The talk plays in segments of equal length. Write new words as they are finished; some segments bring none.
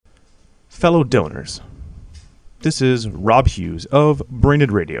fellow donors. This is Rob Hughes of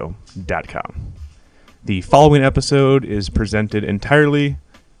BrainDeadRadio.com. The following episode is presented entirely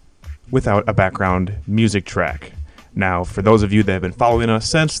without a background music track. Now, for those of you that have been following us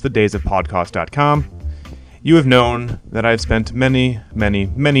since the days of podcast.com, you have known that I've spent many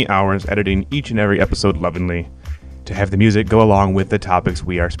hours editing each and every episode lovingly to have the music go along with the topics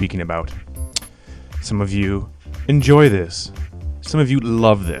we are speaking about. Some of you enjoy this. Some of you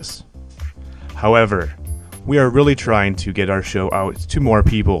love this. However, we are really trying to get our show out to more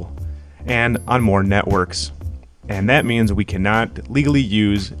people and on more networks. And that means we cannot legally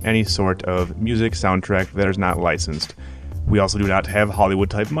use any sort of music soundtrack that is not licensed. We also do not have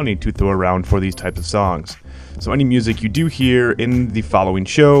Hollywood-type money to throw around for these types of songs. So any music you do hear in the following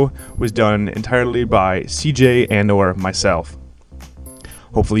show was done entirely by CJ and or myself.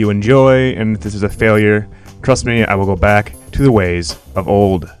 Hopefully you enjoy, and if this is a failure, trust me, I will go back to the ways of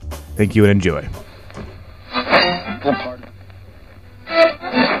old. Thank you and enjoy.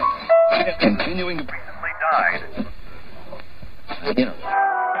 Continuing to recently died.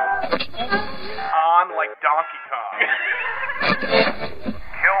 On like Donkey Kong.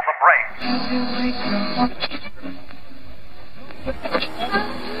 Kill the brakes.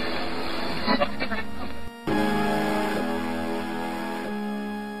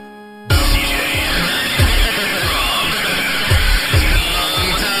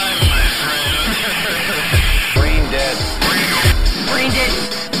 Brain dead. Brain dead.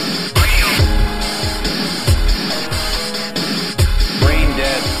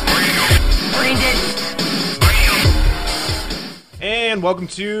 And welcome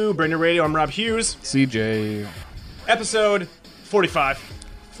to Brain Dead Radio. I'm Rob Hughes. CJ. Episode 45.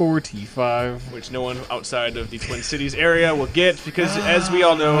 45. Which no one outside of the Twin Cities area will get because, as we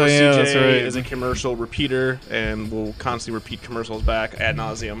all know, that's CJ right. is a commercial repeater and will constantly repeat commercials back ad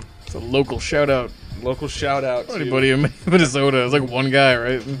nauseum. It's a local shout out. Local shout out to Anybody in Minnesota. It's like one guy,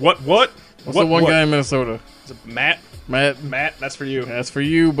 right? What? What's the one guy in Minnesota? Is it Matt? Matt, That's for you. that's for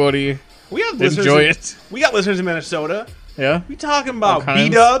you, buddy. We have listeners. Enjoy it. We got listeners in Minnesota. Yeah? We talking about All kinds.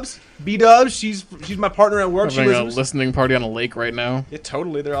 B-Dubs. B-Dubs. She's my partner at work. She Having a listens. listening party on a lake right now. Yeah,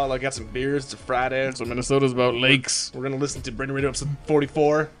 totally. They're all like got some beers. It's a Friday. So Minnesota's about lakes. We're gonna listen to Brain Dead Radio episode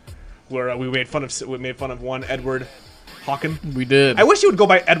 44, where we made fun of one Edward Hawken. We did. I wish you would go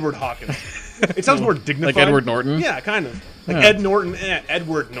by Edward Hawken. It sounds more dignified. Like Edward Norton? Yeah, kind of. Like Yeah. Ed Norton.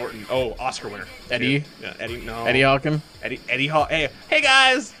 Edward Norton. Oh, Oscar winner. Eddie? Yeah, Eddie. No. Eddie Hawken? Eddie Hawken. Hey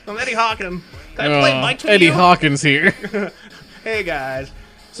guys, I'm Eddie Hawken. Can I play Mike for Eddie you? Hawkins here. Hey guys.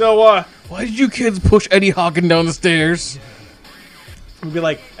 So Why did you kids push Eddie Hawken down the stairs? we'd be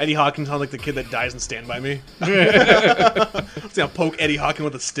like, Eddie Hawken sounds like the kid that dies in Stand By Me. Let's see, I'll poke Eddie Hawken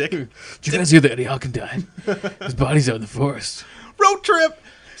with a stick. Did you guys hear that Eddie Hawken died? His body's out in the forest. Road trip.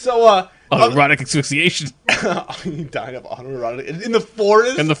 So Autoerotic asphyxiation. he died of autoerotic in the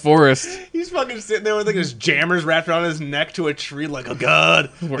forest. In the forest. He's fucking sitting there with like his jammers wrapped around his neck to a tree, like, oh god,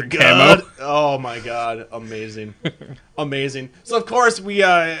 Wearing god. camo. Oh my god, amazing, amazing. So of course we here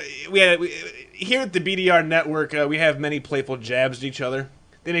at the BDR network we have many playful jabs at each other.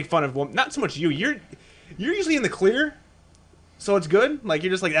 They make fun of one, not so much you. You're usually in the clear, so it's good. Like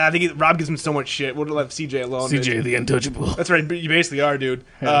you're just like I think Rob gives him so much shit. We'll let CJ alone. CJ the untouchable. That's right. You basically are, dude.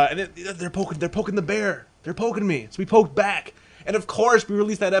 Yeah. And they're poking the bear. They're poking me. So we poked back. And of course, we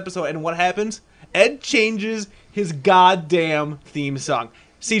released that episode. And what happens? Ed changes his goddamn theme song.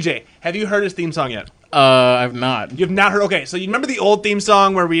 CJ, have you heard his theme song yet? I've not. You have not heard. Okay, so you remember the old theme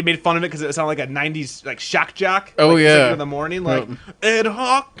song where we made fun of it because it sounded like a '90s like shock jock? Oh, like, yeah. second in the morning, like Ed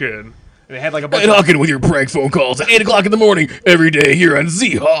Hawken. And it had like a bunch Ed of Hawken with your prank phone calls at 8 o'clock in the morning every day here on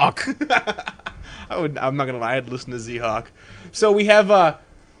Z-Hawk. I'm not gonna lie, I'd listen to Z-Hawk. So we have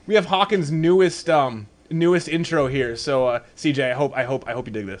Hawkins' newest intro here. So CJ, I hope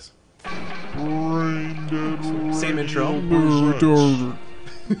you dig this. Same intro.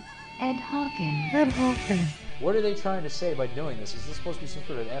 Ed Hawken. What are they trying to say by doing this? Is this supposed to be some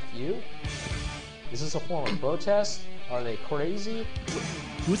sort of FU? Is this a form of protest? Are they crazy?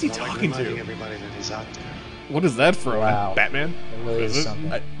 Who's he talking to? Everybody that he's out there. What is that from? Wow. Batman? It really Is is it? something.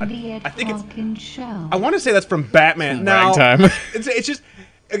 The Ed I think it's. Hawken Show. I want to say that's from Batman. Now, Ragtime. it's just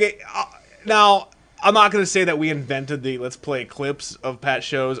okay. Now I'm not gonna say that we invented the let's play clips of Pat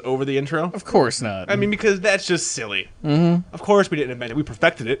shows over the intro. Of course not. I mean, because that's just silly. Mm-hmm. Of course we didn't invent it. We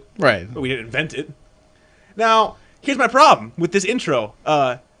perfected it. right. But we didn't invent it. Now, here's my problem with this intro,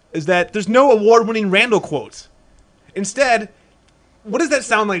 is that there's no award-winning Randall quotes. Instead, what does that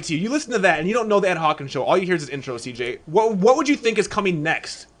sound like to you? You listen to that, and you don't know the Ed Hawkins show. All you hear is this intro, CJ. What would you think is coming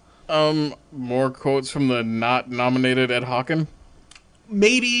next? More quotes from the not nominated Ed Hawken.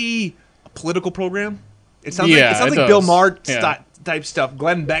 Maybe a political program. It sounds Yeah, like it Bill does. Maher Yeah. type stuff.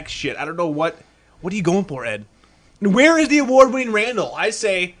 Glenn Beck shit. I don't know what are you going for, Ed? And where is the award-winning Randall? I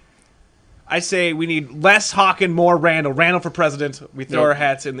say we need less Hawken, more Randall. Randall for president. We throw Yep. our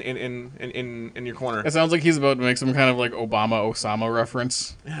hats in your corner. It sounds like he's about to make some kind of like Obama-Osama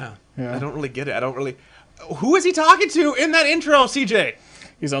reference. Yeah. Yeah. I don't really get it. I don't really. Who is he talking to in that intro, CJ?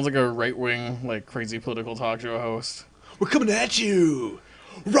 He sounds like a right-wing, like crazy political talk show host. We're coming at you.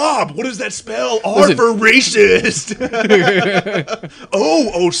 Rob, what does that spell? R Listen. for racist.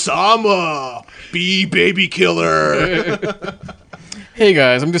 Oh, Osama. B, baby killer. Hey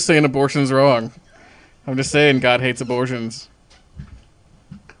guys, I'm just saying abortion's wrong. I'm just saying God hates abortions.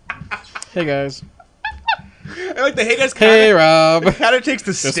 Hey guys. I like the hey guys Hey Rob. kind of takes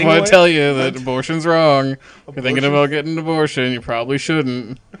the Just sting want away. to tell you that abortion's wrong. If you're thinking about getting an abortion, you probably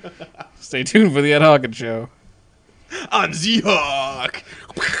shouldn't. Stay tuned for the Ed Hawkins show. On Z-Hawk.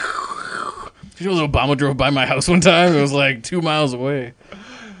 Did you know that Obama drove by my house one time? It was like 2 miles away.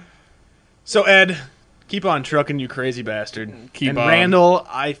 So, Ed, keep on trucking, you crazy bastard. Keep and on. Randall,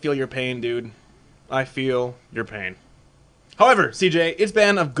 I feel your pain, dude. I feel your pain. However, CJ, it's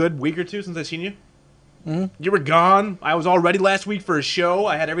been a good week or two since I've seen you. You were gone. I was all ready last week for a show.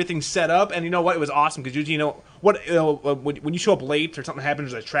 I had everything set up, and you know what? It was awesome because usually, you know what? When you show up late or something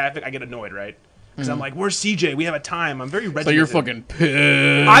happens, there's traffic. I get annoyed, right? Because I'm like, "Where's CJ? We have a time." I'm very ready. So you're fucking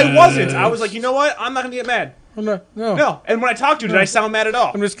pissed. I wasn't. I was like, you know what? I'm not gonna get mad. No. No. And when I talked to you, did I sound mad at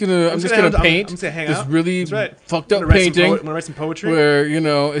all? I'm just gonna paint I'm just gonna hang this out. really That's right. fucked up I'm painting gonna write some poetry. where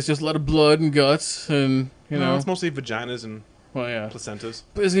it's just a lot of blood and guts and No, it's mostly vaginas and well yeah. placentas.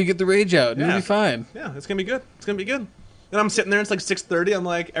 But it's gonna get the rage out. And Yeah. It'll be fine. Yeah, it's gonna be good. It's gonna be good. And I'm sitting there. It's like 6:30. I'm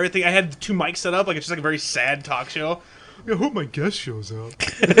like everything. I had 2 mics set up. Like it's just like a very sad talk show. I hope my guest shows up.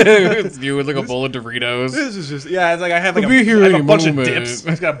 It's you with like a bowl of Doritos. This is just It's like I have like I'll be here I have in a a bunch moment. of dips.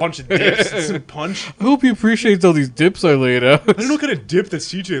 It's got a bunch of dips. Some punch. I hope he appreciates all these dips I laid out. I don't know what kind of dip that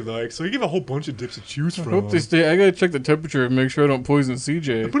CJ likes, so he gave a whole bunch of dips to choose I from. hope they stay. I gotta check the temperature and make sure I don't poison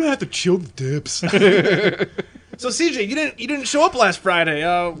CJ. I'm gonna have to chill the dips. So CJ, you didn't show up last Friday.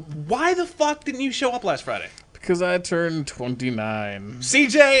 Why the fuck didn't you show up last Friday? Because I turned 29.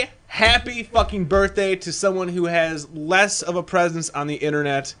 CJ, happy fucking birthday to someone who has less of a presence on the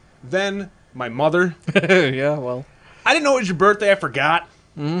internet than my mother. Yeah, well. I didn't know it was your birthday. I forgot.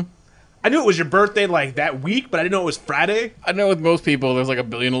 I knew it was your birthday like that week, but I didn't know it was Friday. I know with most people, there's like a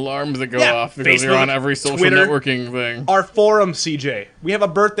billion alarms that go Yeah, off because you're Facebook, on every social Twitter. networking thing. Our forum, CJ. We have a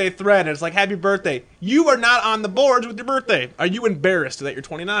birthday thread, and it's like, happy birthday. You are not on the boards with your birthday. Are you embarrassed that you're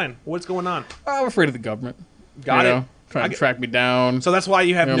 29? What's going on? I'm afraid of the government. Got it. Trying I to get- track me down. So that's why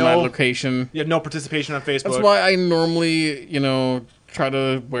you have my no location. you have no participation on Facebook. That's why I normally, try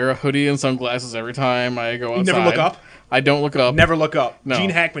to wear a hoodie and sunglasses every time I go outside. You never look up? I don't look up. Never look up. No. Gene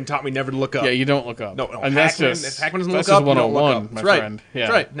Hackman taught me never to look up. Yeah, you don't look up. No, And that's Hackman, just, if Hackman doesn't that's look up, just you don't look 101, up. my That's right. friend. Yeah.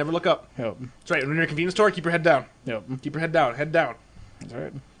 That's right. Never look up. Yep. That's right. When you're in a convenience store, keep your head down. Yep. Keep your head down. Head down. That's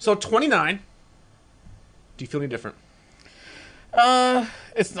right. So 29. Do you feel any different?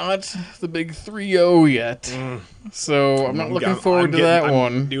 It's not the big 3-0 yet. So I'm not looking forward to that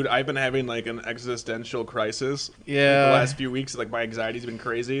one. Dude, I've been having like an existential crisis. Yeah. The last few weeks, like my anxiety's been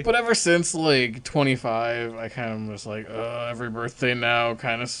crazy. But ever since like 25, I kind of just like, every birthday now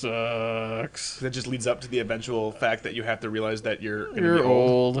kind of sucks. That just leads up to the eventual fact that you have to realize that you're gonna You're be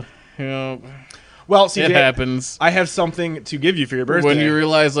old. Yep. Well, CJ, It happens. I have something to give you for your birthday. When you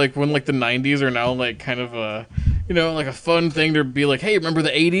realize like when like the 90s are now like kind of a, like a fun thing to be like, hey, remember the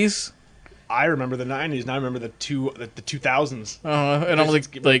 80s? I remember the 90s, and I remember the 2000s. And I'm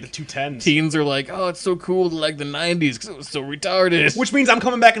like the 210s. teens are like, oh, it's so cool to like the 90s because it was so retarded. Which means I'm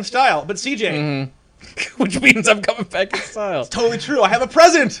coming back in style. But CJ, Which means I'm coming back in style. totally true. I have a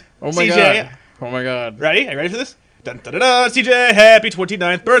present. Oh my CJ, god. Oh my god. Ready? Are you ready for this? Dun, dun, dun, dun, CJ, happy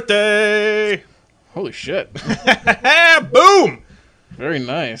 29th birthday! Holy shit. Boom! Very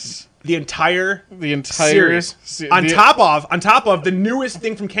nice. The entire The entire series. se- On the- top of the newest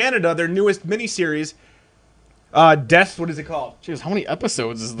thing from Canada, their newest miniseries, Death. What is it called? Jeez, how many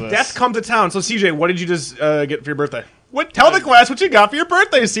episodes is this? Death Come to Town. So CJ, what did you just get for your birthday? Tell the class what you got for your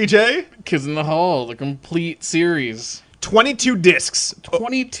birthday, CJ. Kids in the Hall, the complete series. 22 discs,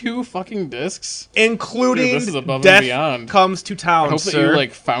 22 fucking discs. including Dude, this is above and Death beyond. Comes to Town. I hope that sir. you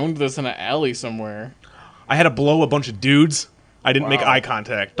like found this in an alley somewhere. I had to blow a bunch of dudes. I didn't make Wow. eye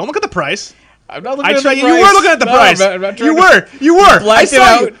contact. Don't look at the price. I'm not looking I at tried. the You price. were looking at the No, price. I'm not You trying to- were. You were. blacked I it saw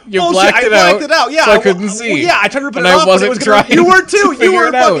out. You Bullshit. blacked I it blacked out, it out. Yeah, so I couldn't see. Yeah, I tried to rip it And off, I but wasn't it was trying You were too. to You figure were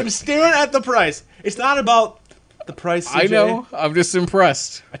it out. fucking staring at the price. It's not about the price, CJ. I know. I'm just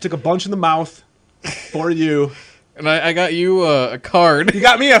impressed. I took a bunch in the mouth for you. And I got you a card. You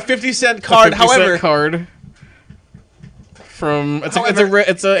got me a 50-cent card. 50 cent However, card. From it's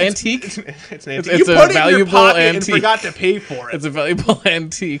an antique. It's an antique. It's You a put it in your valuable pocket and antique. forgot to pay for it. It's a valuable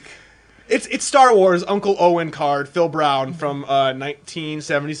antique. It's Star Wars Uncle Owen card, Phil Brown from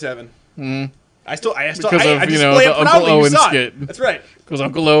 1977. I still Because of, I you know, display the it Uncle proudly. You Owen saw it. skit. That's right. Because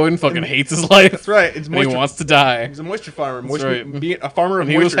Uncle Owen fucking hates his life. That's right. It's And he moisture. wants to die. He's a moisture farmer. That's Moisture, right. being a farmer of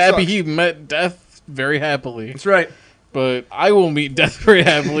And he was moisture happy sucks. he met death very happily. That's right. But I will meet death very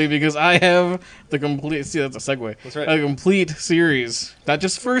happily because I have the complete... See, that's a segue. That's right. A complete series. Not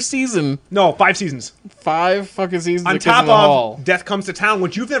just first season. No, 5 seasons. 5 fucking seasons On of Kids top in the Hall. of Death Comes to Town,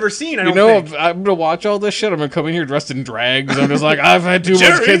 which you've never seen, I You don't know, think. if I'm gonna watch all this shit. I'm gonna come in here dressed in drag because I'm just like, I've had too much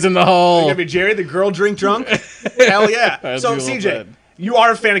Jerry! Kids in the You're Hall. gonna be Jerry, the girl drink drunk? Hell yeah. I So, do love CJ, that. you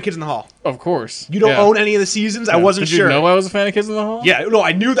are a fan of Kids in the Hall. Of course. You don't Yeah. own any of the seasons? I wasn't Did sure. you know I was a fan of Kids in the Hall? Yeah, no,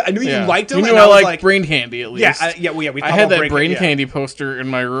 I knew that. I knew Yeah. you liked them. You knew and I was liked Brain Candy at least. Yeah, we I talked had about that Brain yeah. Candy poster in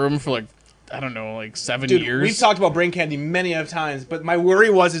my room for like, I don't know, like 7 Dude, years. we've talked about Brain Candy many of times, but my worry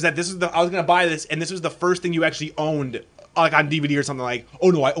was that I was gonna buy this, and this was the first thing you actually owned, like on DVD or something. Like, oh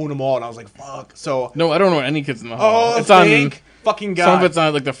no, I own them all, and I was like, fuck. So, No, I don't know any Kids in the Hall. oh, it's on. thank fucking god. Some of it's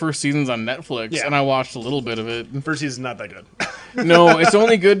on like the first season's on Netflix, Yeah. and I watched a little bit of it. First season's not that good. No, it's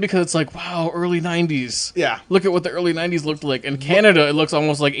only good because it's like, wow, early 90s. Yeah. Look at what the early 90s looked like. In Canada, it looks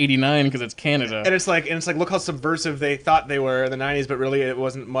almost like 89 because it's Canada. And it's like, look how subversive they thought they were in the '90s, but really it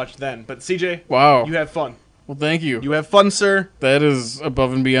wasn't much then. But CJ, Wow. you have fun. Well, thank you. You have fun, sir. That is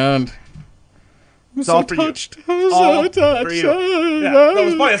above and beyond. It's all for you. I'm All so touched. for you. Yeah, that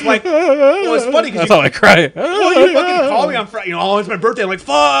was funny. That's why. Well, it's funny because That's how I cry. you fucking call me on Friday. You know, oh, it's my birthday. I'm like,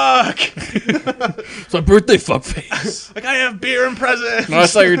 fuck. It's my birthday, fuckface. Like I have beer and presents. No, I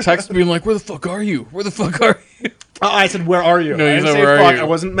saw your text being like, where the fuck are you? Where the fuck are you? I said, where are you? No, I you didn't said, say "Where are fuck." you?" I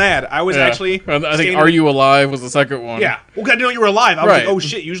wasn't mad. I was Yeah. actually. I think staying- Are You Alive was the second one. Yeah. Well, 'cause I didn't know you were alive. I was Right. like, oh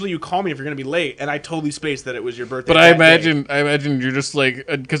shit. Usually you call me if you're gonna be late, and I totally spaced that it was your birthday. But I that day. imagine you're just like,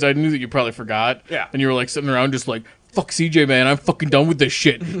 because I knew that you probably forgot. Yeah. And you were like sitting around just like, fuck CJ, man, I'm fucking done with this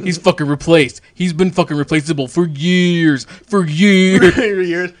shit. He's fucking replaced. He's been fucking replaceable for years. For years.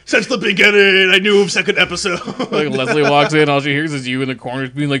 years since the beginning. I knew of second episode. Like Leslie walks in, all she hears is you in the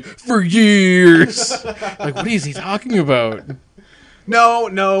corners being like, for years. Like, what is he talking about?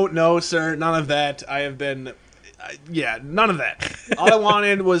 No, sir. None of that. I have been. Yeah, none of that. All I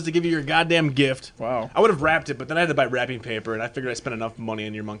wanted was to give you your goddamn gift. Wow. I would have wrapped it, but then I had to buy wrapping paper, and I figured I spent enough money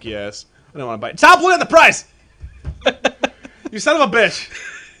on your monkey ass. I don't want to buy it. Stop looking at the price! You son of a bitch.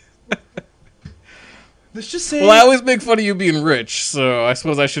 Let's just say. Well, I always make fun of you being rich, so I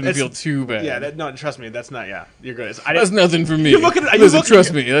suppose I shouldn't feel too bad. Yeah, no, trust me, that's not. Yeah, you're good. That's nothing for me. You're looking at- are you Listen, looking-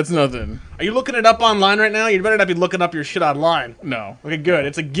 trust me, that's nothing. Are you looking it up online right now? You better not be looking up your shit online. No. Okay, good.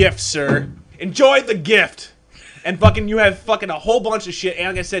 It's a gift, sir. Enjoy the gift. And fucking, you have fucking a whole bunch of shit. And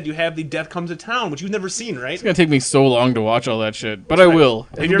like I said, you have the Death Comes to Town, which you've never seen, right? It's gonna take me so long to watch all that shit, but I will.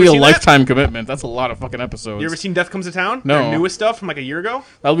 Have you It'll ever be a seen that? lifetime commitment. That's a lot of fucking episodes. You ever seen Death Comes to Town? No. Their newest stuff from like a year ago?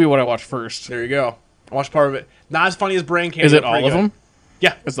 That'll be what I watch first. There you go. I watched part of it. Not as funny as Brain Candy. Is it but pretty all of good. them?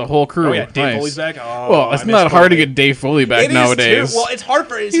 Yeah. It's the whole crew. Oh, yeah. Dave Nice. Foley's back. Oh, Well, it's I miss not hard to Foley. get Dave Foley back It is, nowadays. too. Well, it's hard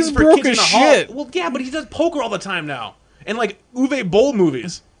for He's it's for broke kids in as the shit. hall. Well, yeah, but he does poker all the time now. And like Uwe Boll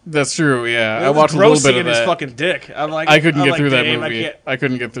movies. That's true. Yeah, I It was watched a little gross bit seeing of his that. fucking dick. I'm like, I couldn't I'm get like, through that Dave, movie. can't- I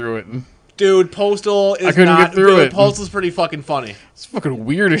couldn't get through it. Dude, Postal is I couldn't not. get through dude, it. Postal's pretty fucking funny. It's fucking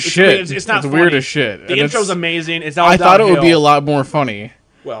weird as shit. It's not. weird funny. as shit. The And intro's it's- amazing. It's all I thought it would be a downhill. lot more funny,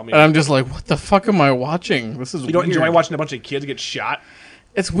 Well, I mean, and I'm just like, what the fuck am I watching? This is you don't weird. enjoy watching a bunch of kids get shot.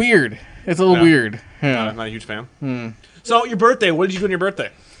 It's weird. It's a little No. weird. I'm Yeah. not a huge fan. So your birthday. What did you do on your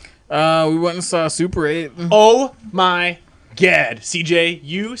birthday? We went and saw Super 8. Oh my god, CJ,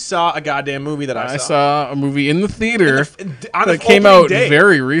 you saw a goddamn movie that I saw a movie in the theater on the that came opening out day.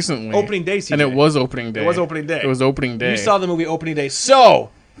 very recently. Opening day, CJ. And it was opening day. It was opening day. It was opening day. You saw the movie opening day. So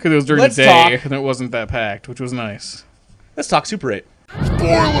because it was during Let's the day talk. and it wasn't that packed, which was nice. let's talk Super 8.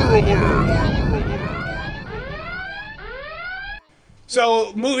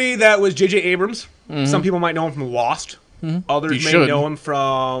 So, movie that was J.J. Abrams. Some people might know him from Lost. Others You may should. know him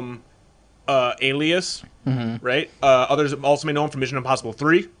from Alias, right? Others also may know him from Mission Impossible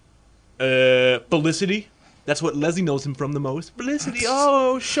 3. Felicity. That's what Leslie knows him from the most. Felicity.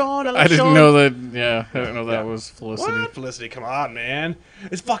 Oh, Sean. I love I didn't Sean. know that. Yeah, I didn't know that was Felicity. What? Felicity, come on, man.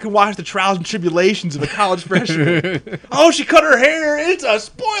 Let's fucking watch the trials and tribulations of a college freshman. Oh, she cut her hair. It's a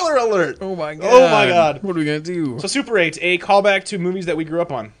spoiler alert. Oh my god. Oh my god. What are we gonna do? So Super 8, a callback to movies that we grew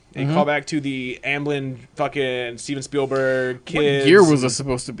up on. And call back to the Amblin fucking Steven Spielberg What kids. year was this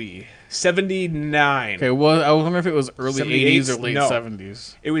supposed to be? 79. Okay, well, I wonder if it was early 78? 80s or late No.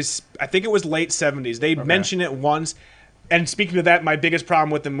 70s. It was, I think it was late 70s. They mentioned it once. And speaking of that, my biggest problem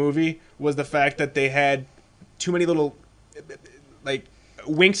with the movie was the fact that they had too many little, like,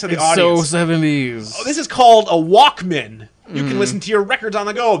 winks to the It's audience. so 70s. Oh, this is called a Walkman. You can listen to your records on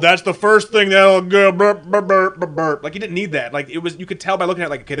the go. That's the first thing that'll go burp, burp, burp, burp, burp. Like, you didn't need that. Like, it was, you could tell by looking at it,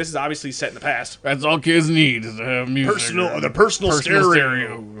 like, okay, this is obviously set in the past. That's all kids need is to have music. The personal stereo.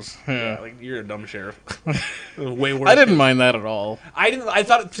 stereos. Yeah. Like, you're a dumb sheriff. Way worse. I didn't mind that at all. I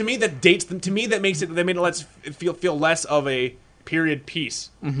thought, to me, that dates them. To me, that makes it, they made it feel less of a period piece.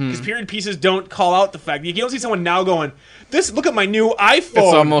 Because period pieces don't call out the fact. You don't see someone now going, look at my new iPhone. It's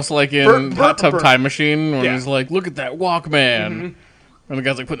almost like in Burp, burp, Hot Tub burp. Time Machine, where Yeah. he's like, "Look at that Walkman," and the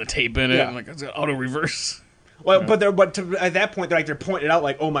guy's like putting the tape in it, Yeah. and like it's got auto reverse. Well, at that point, they're pointing it out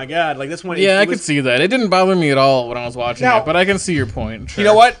like, oh my god, like this one. Yeah, I it could was- see that. It didn't bother me at all when I was watching Now- it, but I can see your point. You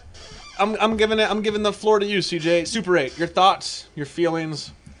know what? I'm giving the floor to you, CJ. Super 8. Your thoughts, your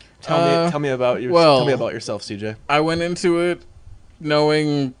feelings. Tell me about yourself, CJ. I went into it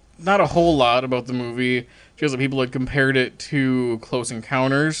knowing not a whole lot about the movie, because people had compared it to Close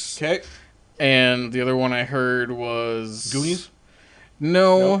Encounters, Okay. and the other one I heard was Goonies?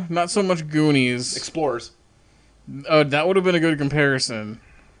 No, Nope. not so much Goonies. Explorers. That would have been a good comparison.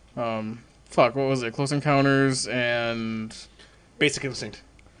 What was it? Close Encounters and Basic Instinct.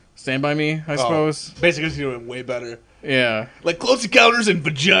 Stand By Me, I suppose. Basic Instinct doing way better. Yeah. Like Close Encounters and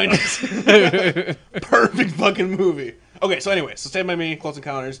Vaginas. Perfect fucking movie. Okay, so anyway, so Stand By Me, Close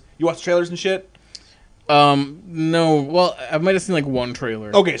Encounters. You watch trailers and shit? No. Well, I might have seen like one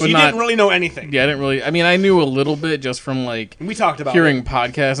trailer. Okay, so but you not- didn't really know anything. Yeah, I didn't really. I mean, I knew a little bit just from like We talked about hearing it.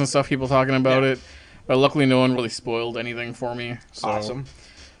 podcasts and stuff, people talking about Yeah. it. But luckily, no one really spoiled anything for me. So, Awesome.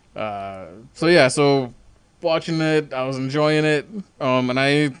 So watching it, I was enjoying it, and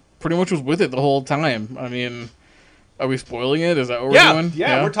I pretty much was with it the whole time. I mean, are we spoiling it? Is that what we're doing?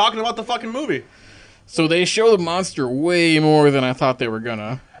 Yeah, we're talking about the fucking movie. So they show the monster way more than I thought they were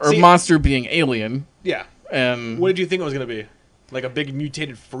gonna, or See- monster being alien. Yeah. And What did you think it was going to be? Like a big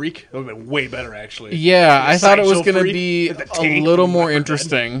mutated freak? That would have been way better, actually. yeah, Like a I thought it was sideshow gonna freak be with the a tank little and more leopard.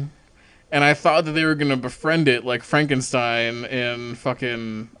 interesting. And I thought that they were gonna befriend it like Frankenstein in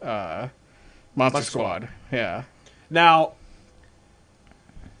fucking Monster Squad. Yeah. Now,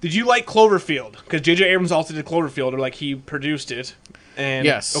 did you like Cloverfield? Because J.J. Abrams also did Cloverfield, or like he produced it. And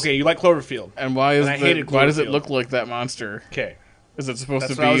Yes. Okay, you like Cloverfield. And why is And I hated why does it Cloverfield. look like that monster? Okay. Is it supposed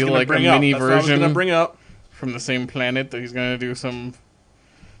That's to what I was be going to like a bring up. mini That's what I was going to version bring up. from the same planet that he's gonna do some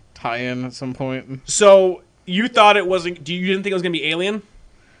tie-in at some point? So, you thought it wasn't... You didn't think it was going to be Alien?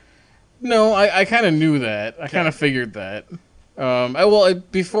 No, I kind of knew that. I kind of figured that.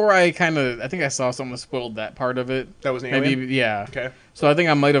 Before I think I saw something that spoiled that part of it. That was an Maybe, Alien? yeah. Okay. So I think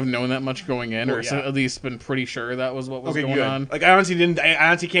I might have known that much going in, Well, or yeah. at least been pretty sure that was what was Okay, going good. on. Like, I honestly can't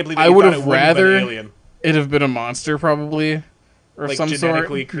believe that I you would thought have it wouldn't have been rather Alien. It'd have been a monster, probably, or Like some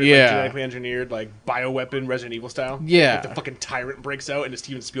genetically, sort. Yeah. genetically engineered, like bioweapon Resident Evil style. Yeah. Like the fucking tyrant breaks out in a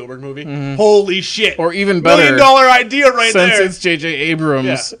Steven Spielberg movie. Holy shit! Or even better, $1 million idea right since there. it's J.J. Abrams,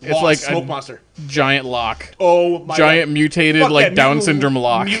 Yeah. it's Lost, like smoke a monster. giant lock, Oh my giant god. mutated Fuck like that, Down mutant- syndrome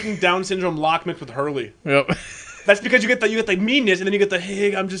lock. Mutant Down syndrome lock mixed with Hurley. Yep. That's because you get the meanness, and then you get the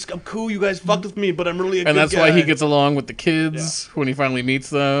hey, I'm cool. You guys fucked with me, but I'm really a And good that's guy. why he gets along with the kids when he finally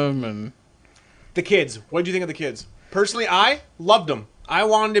meets them. And the kids. What did you think of the kids? Personally, I loved them. I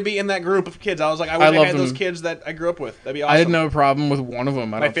wanted to be in that group of kids. I was like, I wish I loved had those them. kids that I grew up with. That'd be awesome. I had no problem with one of them.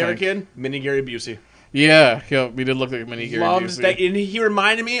 My favorite kid, Mini Gary Busey. Yeah, we did look like Mini Gary Loves Busey. that, and he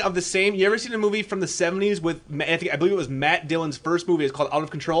reminded me of the same. You ever seen a movie from the '70s with? I believe it was Matt Dillon's first movie. It's called Out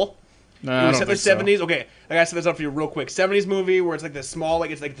of Control. No, It I was don't set in think the so. 70s. Okay, I gotta set this up for you real quick. 70s movie where it's like the small, like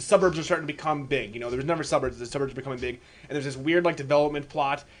it's like the suburbs are starting to become big. You know, there's never suburbs. The suburbs are becoming big, and there's this weird like development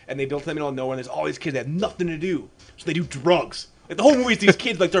plot, and they built it in the middle of nowhere. And there's all these kids that have nothing to do, so they do drugs. Like the whole movie is these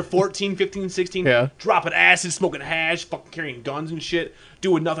kids like they're 14, 15, 16, Yeah. dropping acid, smoking hash, fucking carrying guns and shit,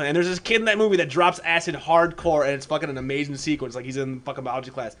 doing nothing. And there's this kid in that movie that drops acid hardcore, and it's fucking an amazing sequence. Like he's in fucking biology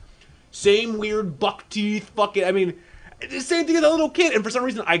class. Same weird buck teeth, fucking. I mean. The same thing as a little kid, and for some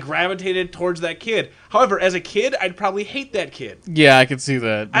reason I gravitated towards that kid. However, as a kid, I'd probably hate that kid. Yeah, I could see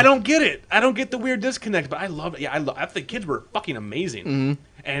that. I don't get it. I don't get the weird disconnect, but I love it. Yeah, I think kids were fucking amazing. Mm-hmm.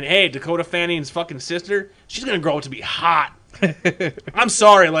 And hey, Dakota Fanning's fucking sister, she's gonna grow up to be hot. I'm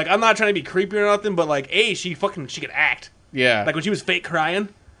sorry, like I'm not trying to be creepy or nothing, but like, hey, she could act. Yeah. Like when she was fake crying,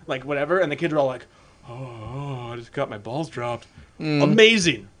 like whatever, and the kids were all like, "Oh, I just got my balls dropped."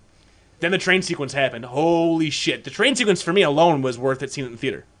 Amazing. Then the train sequence happened. Holy shit! The train sequence for me alone was worth it seeing it in the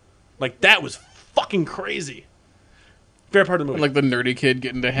theater. Like, that was fucking crazy. Favorite part of the movie. Like the nerdy kid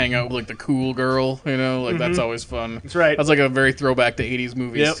getting to hang out with like the cool girl, you know, like that's always fun. That's right. That's like a very throwback to 80s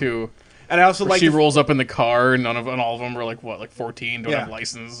movies Yep. too. And I also Where like she rolls up in the car and all of them are like 14, don't Yeah. have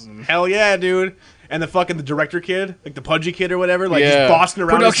license. And... hell yeah, dude. And the director kid, like the pudgy kid or whatever, like yeah. he's bossing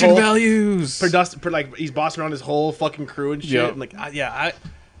around Production his whole values. like he's bossing around his whole fucking crew and shit. Yep. And like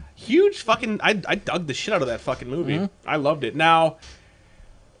huge fucking I dug the shit out of that fucking movie. I loved it. Now,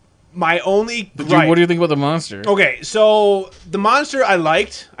 my only gripe, What do you think about the monster? okay, so the monster I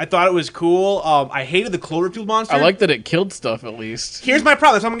liked. I thought it was cool. I hated the Cloverfield monster. I like that it killed stuff at least. Here's my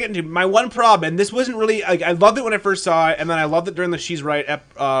problem. That's what I'm getting to. My one problem, and this wasn't really. I loved it when I first saw it, and then I loved it during the She's Right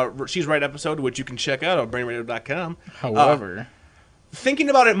episode, which you can check out on BrainRadio.com. However, Thinking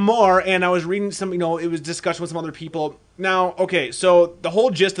about it more, and I was reading some, it was discussion with some other people. Now, okay, so the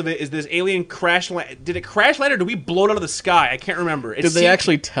whole gist of it is this alien crash land. Did it crash land, or did we blow it out of the sky? I can't remember. did they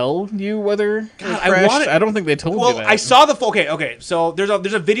actually tell you whether it I crashed? wanted- I don't think they told you Well, that. I saw the okay. So there's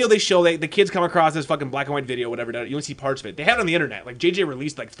a video they show. The kids come across this fucking black and white video, whatever. You only see parts of it. They have it on the internet. Like JJ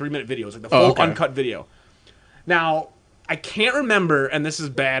released like 3-minute videos, like the full okay. uncut video. Now I can't remember, and this is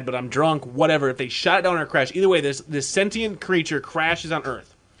bad, but I'm drunk. Whatever. If they shot it down or crashed, either way, this sentient creature crashes on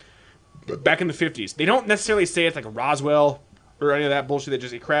Earth back in the 50s. They don't necessarily say it's like a Roswell or any of that bullshit. That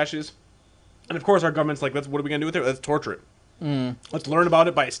just it crashes. And of course, our government's like, what are we gonna do with it? Let's torture it. Let's learn about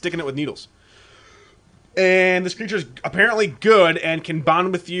it by sticking it with needles. And this creature's apparently good and can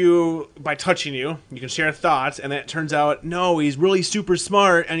bond with you by touching you. You can share thoughts, and then it turns out, no, he's really super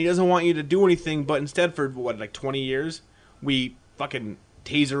smart, and he doesn't want you to do anything, but instead for, 20 years, we fucking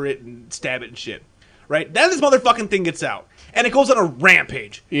taser it and stab it and shit. Right? Then this motherfucking thing gets out. And it goes on a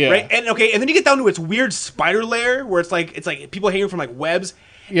rampage. Yeah. Right? And then you get down to its weird spider lair, where it's like people hanging from like webs.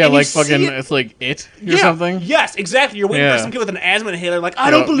 yeah, and you like fucking, see it- it's like it or something. Yes, exactly. You're waiting Yeah. for some kid with an asthma inhaler, like, I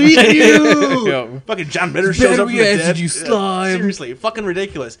don't Yep. believe in you. Yep. Fucking John Ritter shows up from the Battery dead. acid, you slime. Seriously, fucking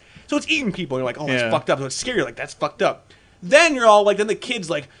ridiculous. So it's eating people, and you're like, oh, that's Yeah. fucked up. So it's scary. You're like, that's fucked up. Then you're all like, then the kid's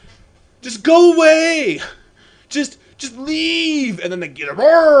like, just go away. Just leave. And then they get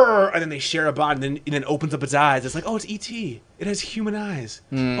and then they share a bond, and then opens up its eyes. It's like, oh, it's E.T. It has human eyes.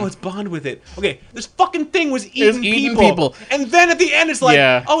 Oh, it's bond with it. Okay, this fucking thing was eating eating people. people. And then at the end, it's like,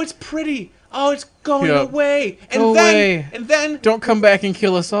 Yeah. oh, it's pretty. Oh, it's going Yep. away. And Go then, away. and then, Don't come back and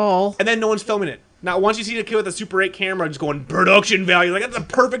kill us all. and then no one's filming it. Now, once you see the kid with the Super 8 camera just going production value, like that's the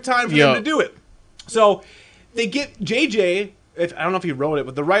perfect time for them Yep. to do it. So they get JJ. I don't know if he wrote it,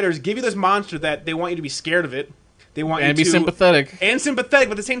 but the writers give you this monster that they want you to be scared of it. They want And you be to sympathetic. and sympathetic,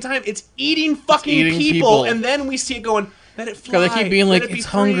 but at the same time, it's eating fucking eating people. people. And then we see it going, let it fly. they keep being let like, it be "It's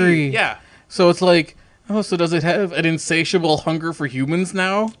free." hungry. Yeah. So it's like, oh, so does it have an insatiable hunger for humans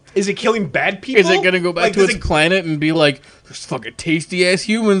now? Is it killing bad people? Is it gonna go back Like, to does its it- planet and be like, there's fucking tasty ass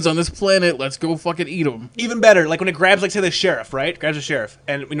humans on this planet, let's go fucking eat them? Even better, like when it grabs, like say the sheriff, right? Grabs the sheriff,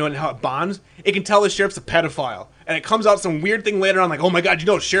 and we know how it bonds. It can tell the sheriff's a pedophile, and it comes out some weird thing later on, like, oh my god, you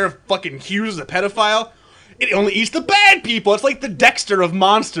know, Sheriff fucking Hughes is a pedophile. It only eats the bad people. It's like the Dexter of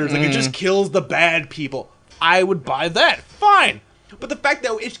monsters. Like it just kills the bad people. I would buy that. Fine, but the fact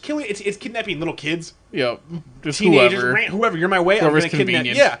that it's killing, it's kidnapping little kids, Yep. Just teenagers, whoever. whoever. You're my way. Whoever's I'm gonna kidnap.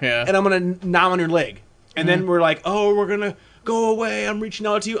 convenient. Yeah, Yeah. and I'm gonna nom on your leg, and then we're like, oh, we're gonna go away. I'm reaching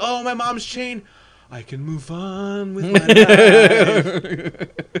out to you. Oh, my mom's chain. I can move on with my life.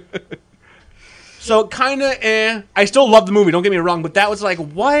 So kind of, I still love the movie. Don't get me wrong, but that was like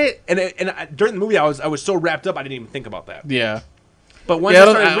what? During the movie, I was so wrapped up, I didn't even think about that. Yeah. But once Yeah,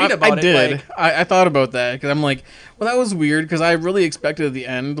 I started reading about I did. it, like, I thought about that because I'm like, well, that was weird because I really expected at the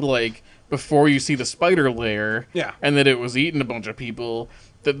end, like before you see the spider lair, Yeah. and that it was eating a bunch of people,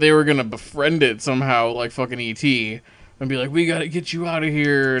 that they were gonna befriend it somehow, like fucking ET, and be like, we gotta get you out of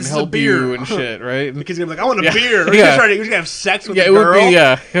here and This is a help beer. you and shit, right? the kid's gonna be like, I want a Yeah. beer. Or Yeah. he's gonna have sex with Yeah, the it would girl. be,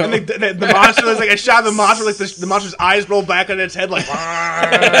 yeah. And the monster, there's like a shot of the monster, like the monster's eyes roll back on its head, like,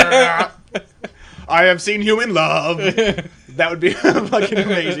 I have seen human love. That would be fucking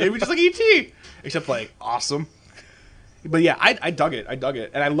amazing. It'd be just like E.T. Except like awesome. But yeah, I dug it.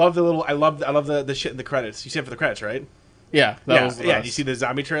 And I love I love the shit in the credits. You see it for the credits, right? Yeah, that was the yeah. best. You see the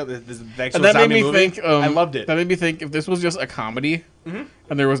zombie trailer, the actual And that made zombie me movie? think. I loved it. That made me think if this was just a comedy, and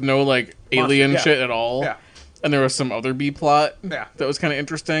there was no like alien yeah. shit at all, Yeah. and there was some other B plot Yeah. that was kind of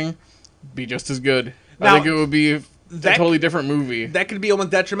interesting, be just as good. Now, I think it would be a that- totally different movie. That could be almost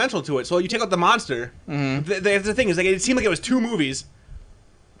detrimental to it. So you take out the monster. The thing is, like, it seemed like it was two movies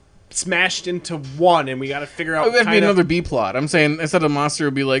smashed into one, and we got to figure out. It would have to be kinda- another B plot. I'm saying instead of monster, it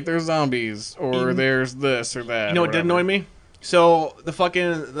would be like there's zombies or Even- there's this or that. You know or what did whatever. annoy me? So the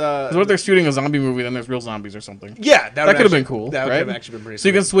fucking Because what they're shooting a zombie movie, then there's real zombies or something. yeah, That could have been cool, That right? could have actually been pretty. So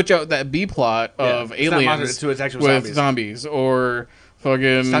you can sweet. switch out that B plot of It's not monsters, aliens it's actual with zombies. zombies or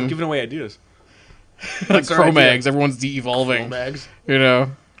fucking Stop giving away ideas. like our idea. Cro-Mags. Everyone's de-evolving. Mags. You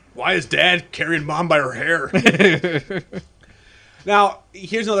know. Why is Dad carrying Mom by her hair? Now,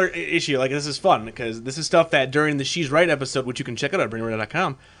 here's another issue. Like, this is fun because this is stuff that during the She's Right episode, which you can check out at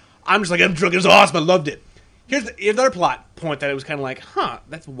BrainRadio.com, I'm just like, I'm drunk. It was awesome. I loved it. Here's another plot point that it was kind of like,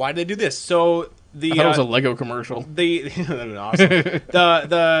 why did they do this? So the I thought it was a Lego commercial. the that'd be awesome.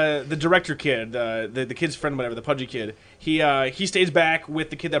 the director kid, the kid's friend, whatever, the pudgy kid, he stays back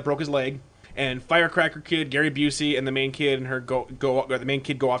with the kid that broke his leg, and Firecracker kid, Gary Busey, and the main kid and her go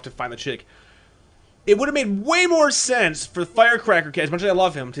off to find the chick. It would have made way more sense for Firecracker kid, as much as I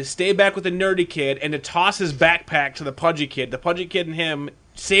love him, to stay back with the nerdy kid and to toss his backpack to the pudgy kid. The pudgy kid and him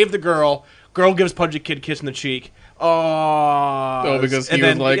save the girl. Girl gives pudgy kid a kiss in the cheek. Oh, because he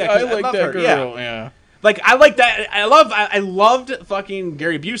was like, I like love that her. girl. Yeah. Like, I like that. I loved fucking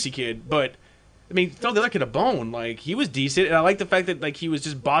Gary Busey kid, but I mean, throw the other kid a bone. Like, he was decent, and I like the fact that like he was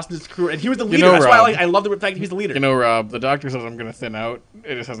just bossing his crew, and he was the leader. know, That's why Rob, I love the fact that he's the leader. You know, Rob, the doctor says I'm going to thin out.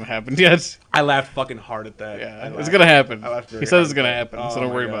 It just hasn't happened yet. I laughed fucking hard at that. Yeah, I it's laughed. going to happen. I laughed very He says hard it's going to at happen, that. so don't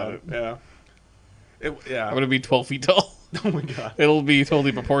my worry God. about it. Yeah. I'm going to be 12 feet tall. Oh my God. It'll be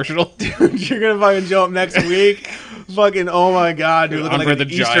totally proportional. You're gonna fucking show up next week. Fucking oh my God, dude! Looking Andre like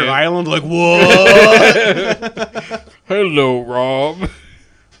the Easter Giant. Island. Like what? Hello, Rob.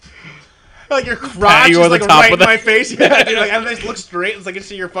 Like your crotch you is on the like top right of in the- my face. Yeah, dude. Like I just look straight. It's like I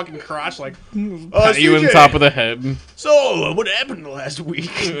see your fucking crotch. Like oh, Pat you on the CJ. top of the head. So, what happened last week?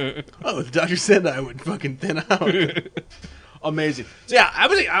 Oh, the doctor said I would fucking thin out. Amazing. So yeah,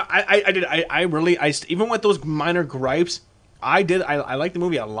 even with those minor gripes, I liked the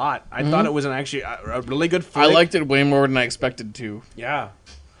movie a lot. I thought it was actually a really good flick. I liked it way more than I expected to. Yeah.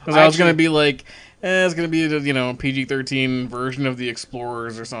 Because I was going to be like, it's going to be a, PG-13 version of The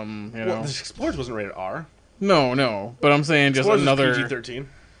Explorers or something, you know? Well, the Explorers wasn't rated R. No. But I'm saying just Explorers another... was PG-13.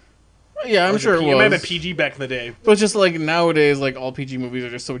 Yeah, I'm sure it It might have was. been PG back in the day. But it's just like nowadays, like all PG movies are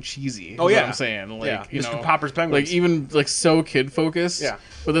just so cheesy. Oh, is yeah. what I'm saying. Like, Yeah, you Mr. know, Popper's Penguins. like even like so kid focused. Yeah.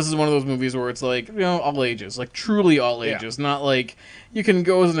 But this is one of those movies where it's like, all ages, like truly all Yeah. ages, not like you can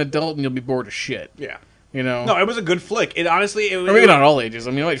go as an adult and you'll be bored as shit. Yeah. You know. No, it was a good flick. It honestly, it was. Or maybe not all ages.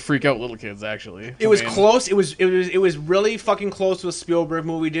 I mean, it might freak out little kids actually. It was close. It was really fucking close to a Spielberg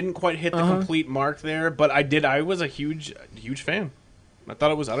movie. Didn't quite hit the complete mark there, but I was a huge fan. I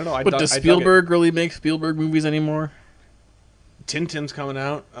thought it was. I don't know. But does I dug it. Spielberg really make Spielberg movies anymore? Tintin's coming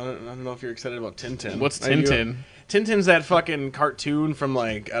out. I don't know if you're excited about Tintin. What's Are you? Tintin? Tintin's that fucking cartoon from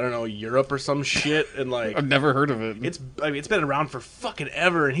like I don't know Europe or some shit, and like I've never heard of it. it's been around for fucking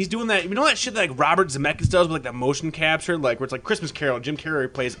ever, and he's doing that. You know that shit that like Robert Zemeckis does with like that motion capture, like where it's like Christmas Carol. Jim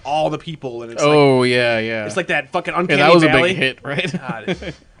Carrey plays all the people, and it's like yeah. it's like that fucking yeah, uncanny that was valley. a big hit, right?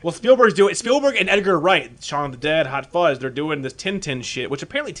 God. Well, Spielberg's doing Spielberg and Edgar Wright, Shaun of the Dead, Hot Fuzz. They're doing this Tintin shit, which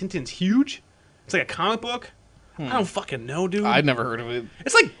apparently Tintin's huge. It's like a comic book. I don't fucking know, dude. I'd never heard of it.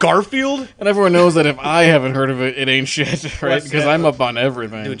 It's like Garfield, And everyone knows that if I haven't heard of it, it ain't shit, right? What's Because that? I'm up on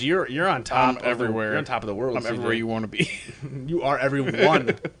everything. dude. You're on top. I'm everywhere. You're on top of the world. I'm CJ. everywhere you want to be. You are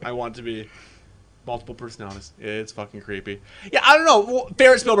everyone I want to be. Multiple personalities. It's fucking creepy. Yeah, I don't know. Well,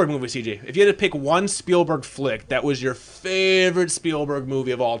 favorite Spielberg movie, CJ? If you had to pick one Spielberg flick that was your favorite Spielberg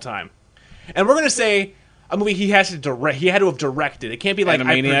movie of all time, and we're gonna say a movie he has to direct. He had to have directed. It can't be like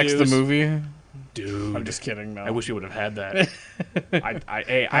Animaniacs, the movie. Dude, I'm just kidding. No. I wish we would have had that.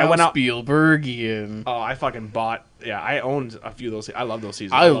 I How went out. Spielbergian. Oh, I fucking bought. Yeah, I owned a few of those. I love those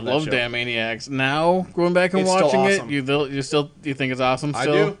seasons. I love that love show. Animaniacs. Now going back and It's still watching awesome. it, you think it's awesome I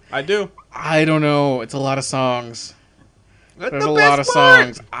still? do. I do. I don't know. It's a lot of songs. That's There's the a best lot of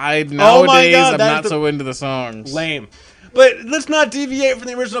part. songs. Nowadays God, I'm that is not the- so into the songs. Lame. But let's not deviate from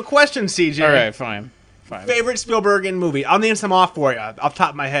the original question, CJ. All right, fine. Favorite Spielbergian movie? I'll name some off for you off the top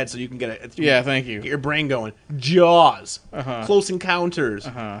of my head so you can get it. Yeah, thank you. Get your brain going. Jaws. Uh-huh. Close Encounters.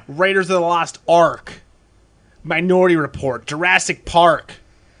 Uh-huh. Raiders of the Lost Ark. Minority Report. Jurassic Park.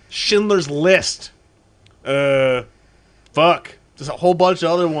 Schindler's List. Fuck. There's a whole bunch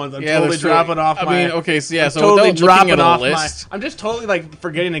of other ones. I'm totally there's dropping off I my... mean, okay, so yeah, I'm so totally without looking dropping at a off list, I'm just totally like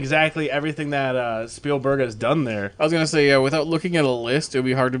forgetting exactly everything that Spielberg has done there. I was gonna say, yeah, without looking at a list, it would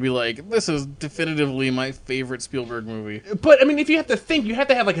be hard to be like, this is definitively my favorite Spielberg movie. But I mean, if you have to think, you have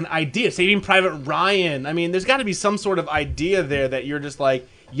to have like an idea. Saving Private Ryan. I mean, there's got to be some sort of idea there that you're just like,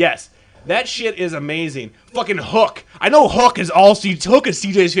 yes, That shit is amazing. Fucking Hook. I know Hook is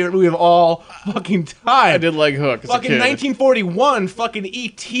CJ's favorite movie of all fucking time. I did like Hook as a Fucking kid. 1941, fucking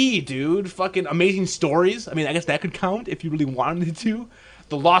E.T., dude. Fucking Amazing Stories. I mean, I guess that could count if you really wanted it to.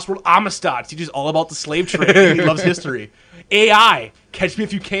 The Lost World, Amistad. CJ's all about the slave trade. And he loves history. AI. Catch Me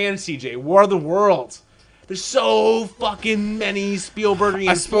If You Can, CJ. War of the Worlds. There's so fucking many Spielbergian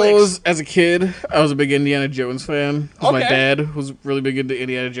I suppose as a kid, I was a big Indiana Jones fan. 'Cause my Okay. dad was really big into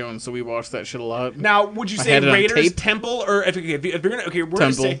Indiana Jones, so we watched that shit a lot. Now, would you say had it on Raiders, tape. Temple, or if you're gonna we're gonna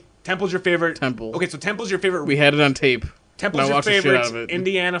Temple. say Temple's your favorite. Temple. Okay, so Temple's your favorite. We had it on tape. Temple's and I your watched the shit favorite out of it.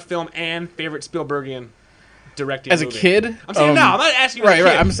 Indiana film and favorite Spielbergian directed As a movie. kid, I'm saying no. I'm not asking you. Right, as a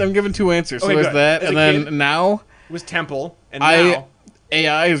right. kid. I'm giving two answers. Okay, so there's good. that, As and a then kid, now It was Temple, and I now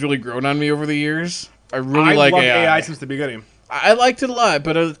AI has really grown on me over the years. I really I like loved AI. AI since the beginning. I liked it a lot,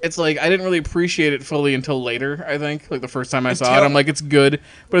 but it's like I didn't really appreciate it fully until later. I think, like the first time I saw it, Until- I'm like, it's good,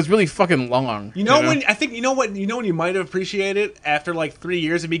 but it's really fucking long. You know when I think you know when you might have appreciated it after like 3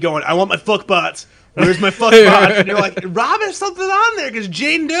 years of me going, I want my fuck bots. Where's my fuck bots? And you're like, Rob, there's something on there because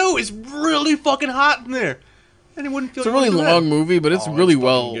Jane Doe is really fucking hot in there, and it wouldn't feel. It's a really long movie, but it's Oh, really it's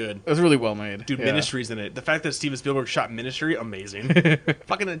well. fucking good. It's really well made, Dude, yeah. Ministry's in it. The fact that Steven Spielberg shot Ministry, amazing.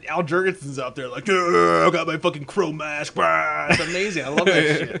 Fucking Al Jurgensen's out there like, I got my fucking crow mask. Brah. It's amazing. I love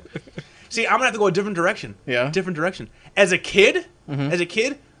that shit. See, I'm gonna have to go a different direction. Yeah? Different direction. As a kid,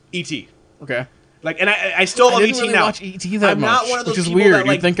 E.T. Okay. Like, and I still I love didn't E.T. really now. watch E.T. that I'm much, not one of those which is people weird. that,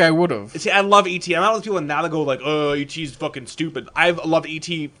 like- You'd think I would have. See, I love E.T. I'm not one of those people now that go like, E.T.'s fucking stupid. I've loved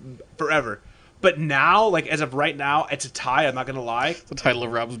E.T. forever. But now, like, as of right now, it's a tie, I'm not gonna lie. The title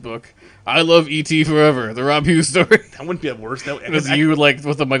of Rob's book. I love E.T. forever. The Rob Hughes story. That wouldn't be the worst. That, It was you like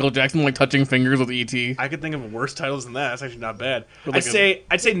with the Michael Jackson like touching fingers with E.T. I could think of worse titles than that. That's actually not bad. But I'd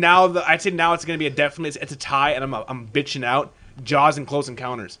like say now it's gonna be a definitely it's a tie, and I'm bitching out Jaws and Close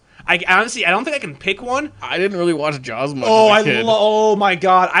Encounters. I honestly I don't think I can pick one. I didn't really watch Jaws much Oh, as a kid. oh my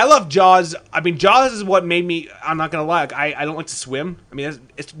god, I love Jaws. I mean, Jaws is what made me. I'm not gonna lie. Like, I don't like to swim. I mean,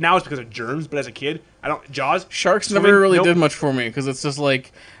 it's now it's because of germs, but as a kid, I don't Jaws. Sharks swimming, never really nope. did much for me because it's just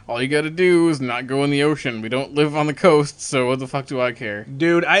like all you got to do is not go in the ocean. We don't live on the coast, so what the fuck do I care?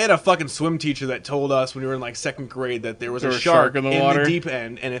 Dude, I had a fucking swim teacher that told us when we were in like second grade that there was There a was a shark shark in the water? deep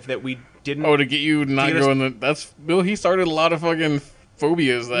end, and if that we didn't. Oh, to get you to not get us- go in the. That's Bill. He started a lot of fucking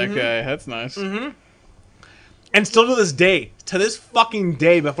phobias. That Mm-hmm. guy. That's nice. And still to this fucking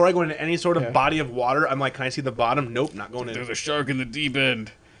day, before I go into any sort of Yeah. body of water, I'm like, can I see the bottom? Nope, not going in. There's a shark in the deep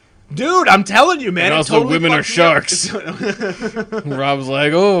end. Dude, I'm telling you, man. And it also totally women are fucked me up. sharks. Rob's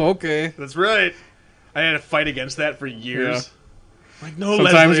like, oh, okay. That's right. I had to fight against that for years. Like, no,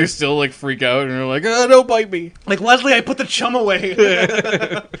 Sometimes Leslie. you still like freak out and you're like, oh, don't bite me. Like, Leslie, I put the chum away.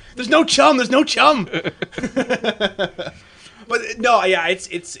 There's no chum. There's no chum. But no, yeah, it's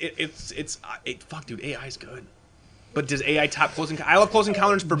fuck, dude. AI is good. But does AI top Close Encounters? I love Close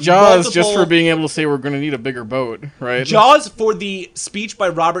Encounters for Jaws multiple- just for being able to say we're going to need a bigger boat, right? Jaws for the speech by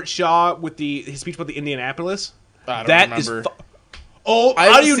Robert Shaw with his speech about the Indianapolis. I don't That is remember. Oh, I how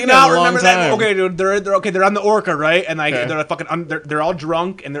haven't do you seen it not in a long remember that? time. Okay, dude, they're on the Orca, right? And like Okay. they're fucking they're all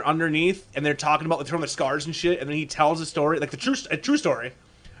drunk and they're underneath and they're talking about throwing their scars and shit. And then he tells a story, like a true story,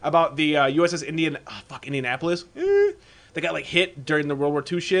 about the USS Indianapolis. They got like hit during the World War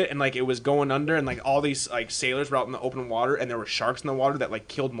II shit, and like it was going under, and like all these like sailors were out in the open water, and there were sharks in the water that like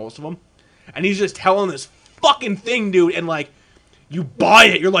killed most of them. And he's just telling this fucking thing, dude, and like you buy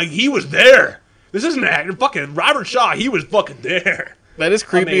it. You're like, he was there. This isn't acting. Fucking Robert Shaw. He was fucking there. That is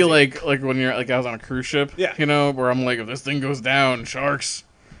creepy, Amazing. like when you're like I was on a cruise ship, Yeah. you know, where I'm like, if this thing goes down, sharks,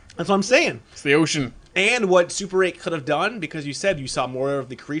 That's what I'm saying. it's the ocean. And what Super 8 could have done, because you said you saw more of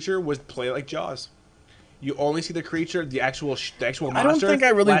the creature, was play like Jaws. You only see the creature, the actual monster. I don't think I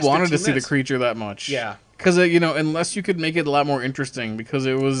really last wanted to 15 see the minutes. creature that much. Yeah. Because, you know, unless you could make it a lot more interesting, because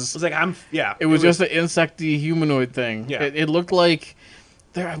it It was was like, it was just an insecty humanoid thing. Yeah. It looked like,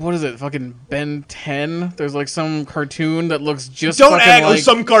 what is it, fucking Ben 10? There's like some cartoon that looks just Don't fucking act like... like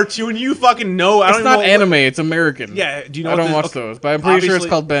some cartoon. You fucking know. I It's don't not know anime, it's American. Yeah, do you know I what don't this- watch okay, those, but I'm pretty sure it's obviously-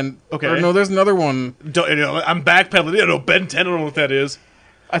 called Ben... Okay. Or no, there's another one. I'm backpedaling. You know, Ben 10. I don't know what that is.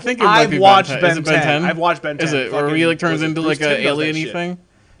 I think it might I've be watched Ben 10. Ben Is it Ben 10? 10. I've watched Ben 10. Is it? Where Fucking- he like turns was it into Bruce like an Timm does that alien-y shit. thing?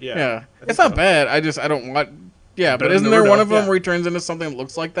 Yeah. Yeah. It's not bad. I don't want... Yeah, but Better isn't than there one Naruto, of them yeah. where he turns into something that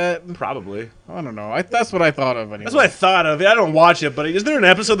looks like that? Probably. I don't know. That's what I thought of anyway. That's what I thought of. I don't watch it, but is there an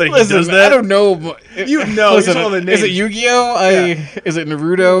episode that he Listen, does that? I don't know. But You know, Listen, you know the is it names. Yu-Gi-Oh? Is it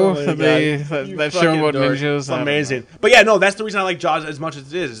Naruto? Oh my that God. that You show fucking about dork. ninjas. It's I don't amazing. But yeah, no, that's the reason I like Jaws as much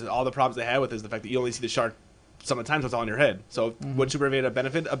as it is all the problems they have with it is the fact that you only see the shark some of the times it's all in your head. So would Super 8 have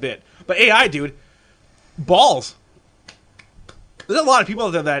benefit? A bit. But AI, dude, balls. There's a lot of people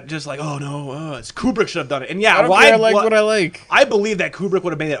out there that just like, oh no, it's Kubrick should have done it. And yeah, I don't well, care. I like what I like. I believe that Kubrick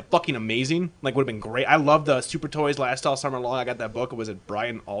would have made that fucking amazing. Like, would have been great. I love the Super Toys Last All Summer Long. I got that book. Was it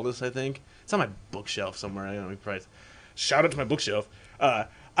Brian Aldiss, I think? It's on my bookshelf somewhere. I don't know. Probably shout out to my bookshelf. But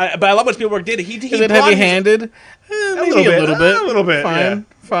I love what Spielberg did. He Is it heavy-handed? Maybe a little bit. A little bit.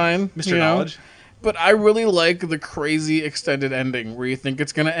 Fine. Mr. Knowledge. But I really like the crazy extended ending where you think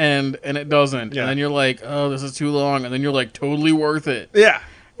it's gonna end and it doesn't, Yeah. and then you're like, "Oh, this is too long," and then you're like, "Totally worth it." Yeah.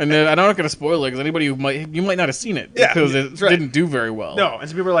 And then I'm not gonna spoil it because anybody who might not have seen it Yeah, because it that's right. didn't do very well. No, and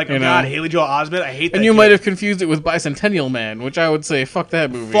some people are like, oh You know? God, Haley Joel Osment. I hate that. And you kid. might have confused it with Bicentennial Man, which I would say, fuck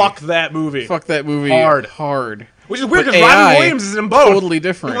that movie. Fuck that movie. Fuck that movie. Hard. Which is weird But because Robin AI, Williams is in both. Totally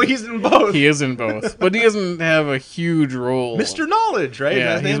different. Well, he's in both. He is in both, but he doesn't have a huge role. Mr. Knowledge, right?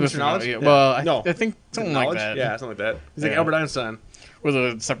 Yeah, Is that his he's name? Mr. Knowledge. Yeah. Well, no. I think something like Knowledge? that. Yeah, something like that. He's like Yeah. Albert Einstein. With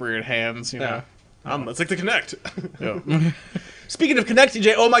the separated hands, you know. Yeah. It's like the Connect. Yeah. Speaking of Connect,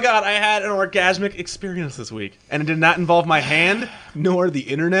 TJ, oh my God, I had an orgasmic experience this week. And it did not involve my hand, nor the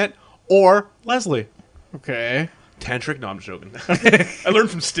internet, or Leslie. Okay. Tantric? No, I'm joking. I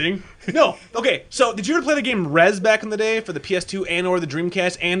learned from Sting. No. Okay, so did you ever play the game Rez back in the day for the PS2 and or the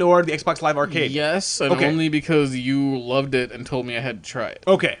Dreamcast and or the Xbox Live Arcade? Yes, and Okay. only because you loved it and told me I had to try it.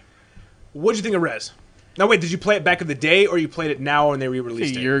 Okay. What'd you think of Rez? Now wait, did you play it back in the day or you played it now when they A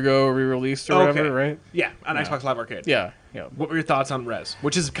re-released it? year ago, re-released or whatever, right? Yeah, on Xbox Live Arcade. Yeah. What were your thoughts on Rez?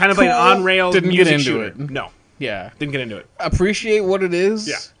 Which is kind of like an Cool. on-rail Didn't get music into shooter. it. No, Yeah. didn't get into it. Appreciate what it is.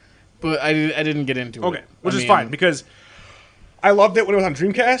 Yeah. But I didn't get into it. Okay, which I is mean, fine because I loved it when it was on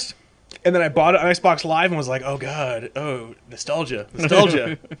Dreamcast, and then I bought it on Xbox Live and was like, oh God, oh, nostalgia.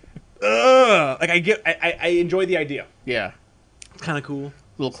 Ugh. Like I enjoy the idea. Yeah. It's kind of cool,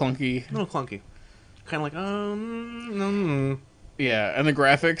 A little clunky. a little clunky. Kind of like, Yeah, and the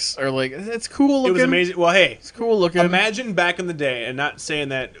graphics are like, it's cool looking. It was amazing. Well, hey, It's cool looking. imagine back in the day, and not saying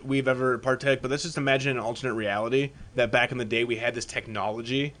that we've ever partook, but let's just imagine an alternate reality that back in the day we had this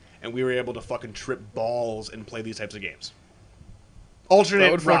technology and we were able to fucking trip balls and play these types of games.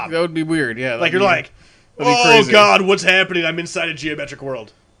 Alternate Rob. that would be weird, yeah. Like you're like, that'd be oh crazy. God, what's happening? I'm inside a geometric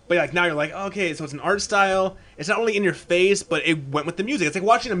world. But like now you're like, okay, so it's an art style. It's not only in your face, but it went with the music. It's like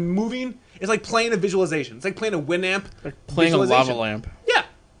watching a moving. It's like playing a visualization. It's like playing a Winamp. playing a lava visualization. lamp. Yeah,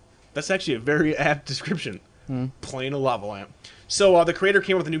 that's actually a very apt description. Playing a lava lamp. So the creator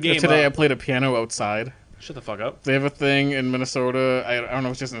came up with a new game. Today I played a piano outside. Shut the fuck up. They have a thing in Minnesota. I don't know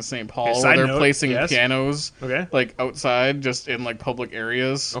if it's just in St. Paul Okay, where side they're note, placing yes. pianos Okay. like outside, just in like public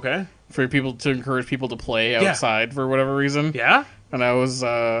areas Okay. for people to encourage people to play outside for whatever reason. Yeah. And I was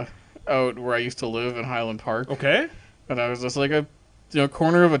out where I used to live in Highland Park, Okay. and I was just like a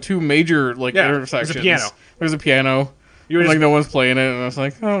corner of two major like Yeah, there's a intersections. piano. There's a piano. You were And, just, like no one's playing it, and I was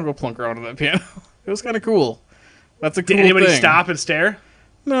like, oh, I'll go plunk around on that piano. It was kind of cool. That's a cool did anybody thing. stop and stare?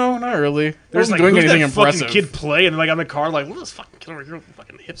 No, not really. I There's wasn't like doing who's anything that impressive. fucking kid play and like on the car like, look at this fucking kid over here,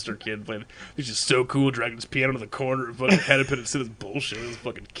 fucking hipster kid playing. He's just so cool, dragging his piano to the corner and fucking head up and sit his bullshit. This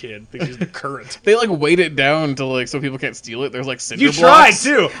fucking kid thinks he's the current. They like weight it down to like so people can't steal it. There's like cinder You blocks.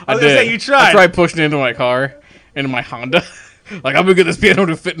 tried too. I was gonna did. say you tried. I tried pushing it into my car, into my Honda. Like I'm gonna get this piano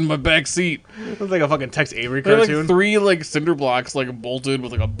to fit in my back seat. It was like a fucking Tex Avery There are cartoon. like 3 like cinder blocks like bolted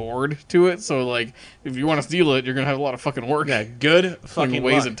with like a board to it. So like if you want to steal it, you're gonna have a lot of fucking work. Yeah, good Fucking fucking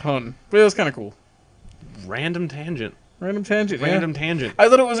weighs luck. a ton. But it was kind of cool. Random tangent. Random tangent. Random yeah. tangent. I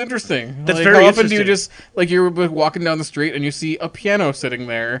thought it was interesting. That's like, very how often do you interesting. just like you're walking down the street and you see a piano sitting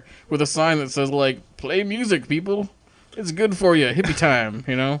there with a sign that says like "Play music, people. It's good for you. Hippie time."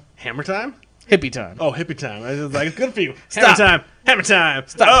 You know, Hammer time? hippie time. Oh, hippie time. I was like, it's good for you. Stop. Hammer time. Hammer time.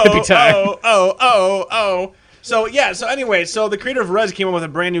 Stop, hippie time. Oh. So yeah. So anyway, so the creator of Rez came up with a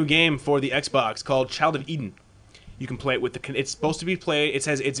brand new game for the Xbox called Child of Eden. You can play it with the. It's supposed to be played. It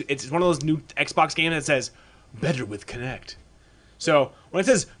says it's one of those new Xbox games that says better with Kinect. So when it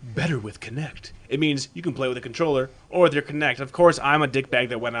says better with Kinect, it means you can play with a controller or with your Kinect. Of course, I'm a dickbag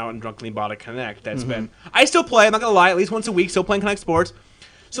that went out and drunkenly bought a Kinect. That's been. I still play. I'm not gonna lie. At least once a week, still playing Kinect Sports.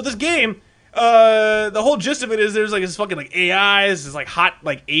 So this game. The whole gist of it is there's like this fucking like AI, this like hot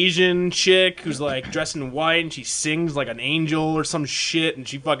like Asian chick who's like dressed in white and she sings like an angel or some shit and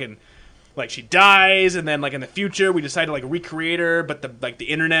she fucking like she dies and then like in the future we decide to like recreate her, but the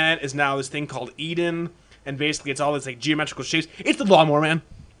internet is now this thing called Eden and basically it's all this like geometrical shapes. It's the Lawnmower Man.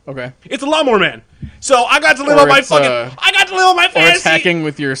 Okay. It's the Lawnmower Man. So I got to live Or on my it's, fucking I got to live on my Or fantasy. it's hacking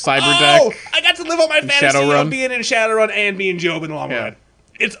with your cyber Oh, deck. I got to live on my fantasy Shadowrun. of being in Shadowrun and being Job in the Lawnmower Yeah. Man.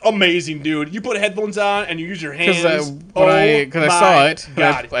 It's amazing, dude. You put headphones on and you use your hands. Because I saw it.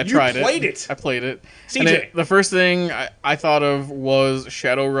 God, I tried you played it. I played it. CJ. And the first thing I thought of was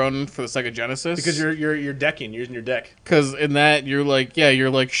Shadowrun for the Sega Genesis. Because you're decking. You're using your deck. Because in that you're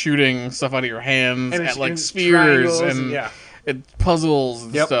like shooting stuff out of your hands And at like and spheres triangles and it puzzles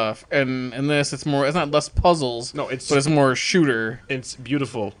and Yep. stuff. And in this it's not less puzzles. No, but it's more shooter. It's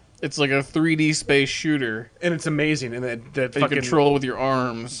beautiful. It's like a 3D space shooter And it's amazing. And that that you fucking control with your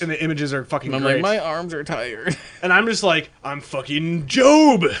arms. And the images are fucking And I'm great. like, my arms are tired. And I'm just like, I'm fucking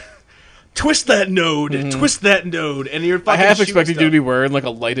Job. Twist that node. Twist that node. And you're I fucking half shooting expected you to stuff. be wearing like a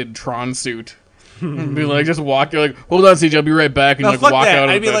lighted Tron suit. And be like, just walk. You're like, hold on, CJ, I'll be right back. And No, you like fuck walk that. out of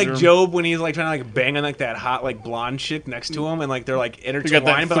I'd the be like bedroom. Job when he's like trying to like bang on like that hot like blonde chick next to him, and like they're like You intertwined, got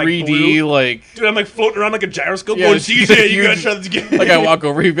that but like 3D blue. like. Dude, I'm like floating around like a gyroscope. Yeah, Going, it's just a CJ, you gotta huge- try this again. Like I walk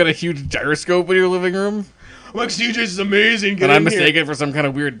over, you've got a huge gyroscope in your living room, I'm like, CJ, this is amazing. Get and I'm in here. mistaken for some kind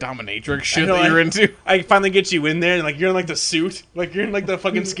of weird dominatrix shit know, that you're I- into. I finally get you in there, and like you're in like the suit, like you're in like the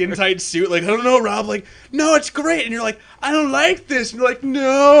fucking skin tight suit. Like I don't know, Rob. Like no, it's great. And you're like, I don't like this. And you're like,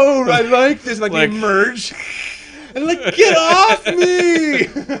 no, I like this. And like, Like- we merge. And like, get off me!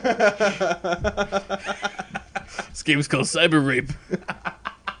 This game's called Cyber Rape.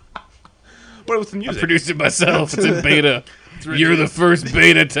 But with the music, Produced it myself. It's in beta. You're the first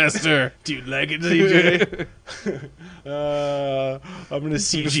beta tester. do you like it, CJ? I'm gonna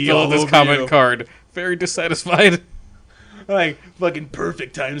Just CG fill all out this over comment you. card. Very dissatisfied. Like fucking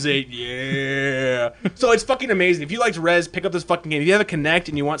perfect ×8, yeah. So it's fucking amazing. If you liked Rez, pick up this fucking game. If you have a Connect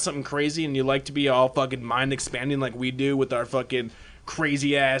and you want something crazy and you like to be all fucking mind expanding like we do with our fucking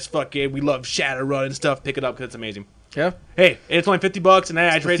crazy ass fucking, we love Shadowrun and stuff. Pick it up because it's amazing. Yeah. Hey, it's only $50, and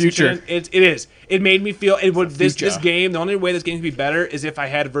I trade some future. shit in. It is. It made me feel. It would this future. game. The only way this game could be better is if I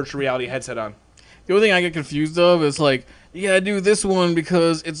had a virtual reality headset on. The only thing I get confused of is like, you gotta do this one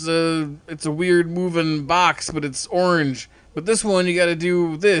because it's a weird moving box, but it's orange. But this one you gotta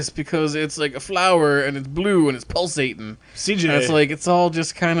do this because it's like a flower and it's blue and it's pulsating. CJ, And it's like it's all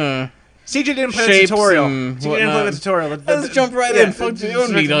just kind of. CJ didn't play the shapes tutorial. and CJ didn't play the whatnot. tutorial. Let's jump right in. Fuck, you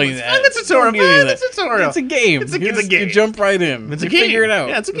don't need any of that. It's a tutorial. You don't need any of It's a that. tutorial. It's a game. It's a You game. You jump right in. It's You a game. Figure it out.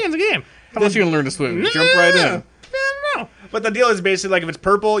 Yeah, it's a game. It's a game. How about you gonna learn to swim? You jump right in. No. But the deal is basically like if it's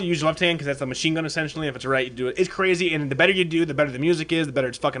purple, you use your left hand because that's the machine gun essentially. If it's right, you do it. It's crazy, and the better you do, the better the music is, the better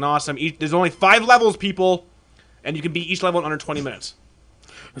it's fucking awesome. There's only 5 levels, people, and you can beat each level in under 20 minutes.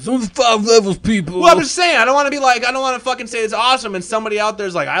 There's only 5 levels, people. Well, I'm just saying, I don't want to be like, I don't want to fucking say it's awesome, and somebody out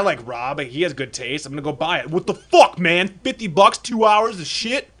there's like, I like Rob, like, he has good taste, I'm gonna go buy it. What the fuck, man? $50, 2 hours of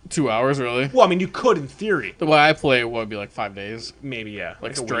shit? 2 hours, really? Well, I mean, you could in theory. The way I play it would be like 5 days. Maybe, yeah.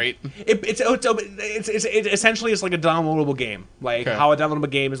 Like a straight. week. It's essentially it's like a downloadable game. Like Okay. how a downloadable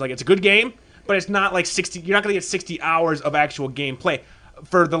game is like it's a good game, but it's not like 60. You're not gonna get 60 hours of actual gameplay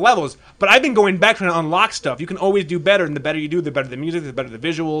for the levels. But I've been going back trying to unlock stuff. You can always do better, and the better you do, the better the music, the better the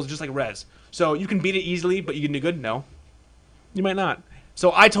visuals, just like Rez. So you can beat it easily, but you can do good. No, you might not.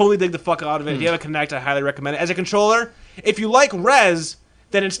 So I totally dig the fuck out of it. If you have a Kinect, I highly recommend it. As a controller, if you like Rez,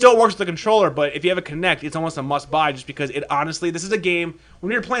 then it still works with the controller. But if you have a Kinect, it's almost a must-buy, just because it honestly, this is a game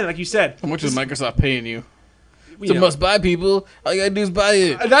when you're playing, like you said. How much is Microsoft paying you? It's you a know, must buy, people. All you gotta do is buy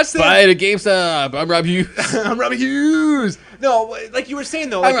it. That's buy it at GameStop. I'm Rob Hughes. I'm Robbie Hughes. No, like you were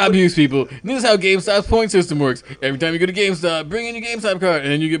saying though. I'm Like, Rob Hughes, people. This is how GameStop's point system works. Every time you go to GameStop, bring in your GameStop card,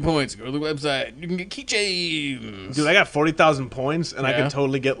 and then you get points. Go to the website. You can get keychains. dude, I got 40,000 points, and I Yeah. could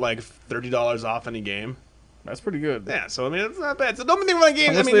totally get like $30 off any game. That's pretty good. Yeah, so I mean, it's not bad. So don't think about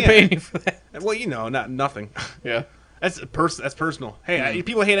games. How much I mean, they paying you for that? Well, you know, nothing. Yeah. That's personal. Hey,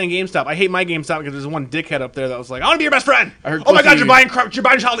 people hate on GameStop. I hate my GameStop because there's one dickhead up there that was like, "I want to be your best friend." I heard Oh my God, Cliffy- you're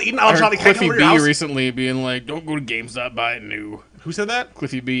buying Charlie Eaton. I I'll heard Charlie Cliffy over B your house. recently being like, "Don't go to GameStop, buy it new." Who said that?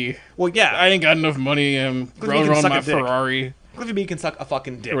 Cliffy B. Well, yeah, I ain't got enough money. I'm Cliffy rolling can around suck my a dick. Ferrari Cliffy B can suck a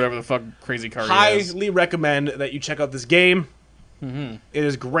fucking dick. or whatever the fuck crazy car he has. Highly recommend that you check out this game. It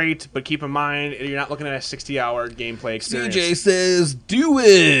is great, but keep in mind you're not looking at a 60-hour gameplay experience. CJ says, "Do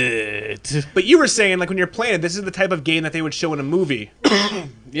it." But you were saying, like, when you're playing it, this is the type of game that they would show in a movie.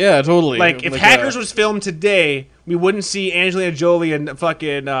 Yeah, totally. Like, if Hackers was filmed today, we wouldn't see Angelina Jolie and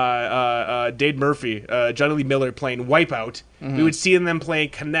fucking Dade Murphy, Johnny Lee Miller playing Wipeout. We would see them playing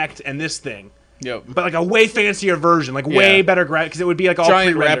Connect and this thing. Yep. But, like, a way fancier version. Like, way Yeah. better graphics, because it would be, like, all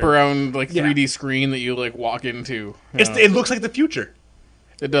Giant pre-rendered. wraparound like Yeah. 3D screen that you like walk into. Yeah. It looks like the future.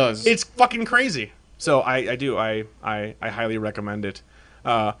 It does. It's fucking crazy. So I highly recommend it.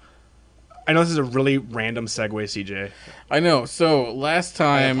 I know this is a really random segue, CJ. I know. So last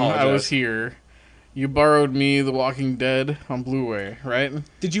time I apologize. was here, you borrowed me The Walking Dead on Blu-ray, right?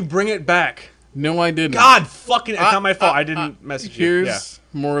 Did you bring it back? No, I didn't. God fucking, it's not my fault. I didn't message you. Here's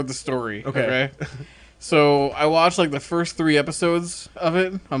more of the story. Okay. So I watched like the first 3 episodes of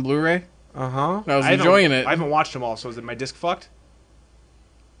it on Blu-ray. Uh-huh. I was enjoying it. I haven't watched them all, so is it my disc fucked?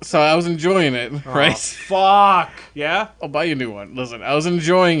 So I was enjoying it, Oh, right? fuck. Yeah? I'll buy you a new one. Listen, I was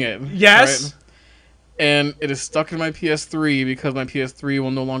enjoying it. Yes? right? And it is stuck in my PS3 because my PS3 will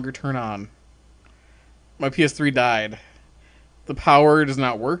no longer turn on. My PS3 died. The power does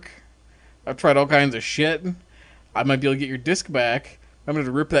not work. I've tried all kinds of shit. I might be able to get your disc back. I'm going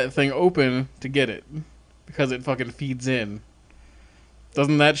to rip that thing open to get it. Because it fucking feeds in.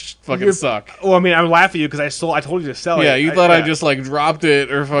 Doesn't that fucking suck? Well, I mean, I laugh at you because I told you to sell it. Yeah, you thought I yeah. just like dropped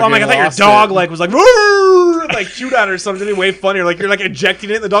it or fucking Oh my god, I thought your lost dog it. like was like, "Roar!" like chewed on it or something. It'd be way funnier. Like you're like ejecting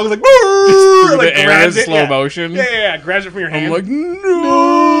it, and the dog was like, "Roar!" through like the air in grabs it. slow Yeah. motion. Yeah, grabs it from your hand. I'm like,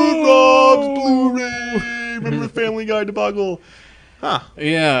 no, Rob's Blu-ray. Remember the Family Guy debacle? Huh.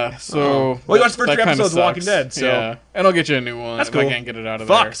 Yeah, so... Well, you watched the first that 3 kinda episodes of Walking sucks. Dead, so... Yeah, and I'll get you a new one That's if cool. I can't get it out of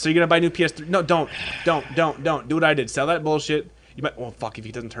Fuck, there. so you're gonna buy a new PS3? No, don't. Do what I did. Sell that bullshit. You might... Well, fuck, if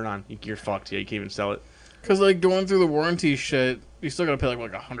it doesn't turn on, you're fucked. Yeah, you can't even sell it. Because, like, going through the warranty shit, you still gotta pay,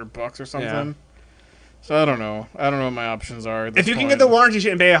 like $100 or something. Yeah. So I don't know. I don't know what my options are at this If you can point. get the warranty shit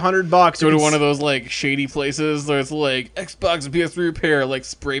and pay $100, Go you to can one of those, like, shady places where it's, like, Xbox and PS3 repair, like,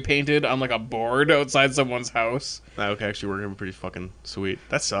 spray painted on, like, a board outside someone's house. That would actually work pretty fucking sweet.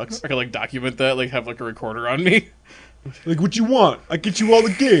 That sucks. I could, like, document that, like, have, like, a recorder on me. Like, what you want? I get you all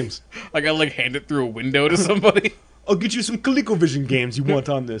the games. I gotta, like, hand it through a window to somebody. I'll get you some ColecoVision games you want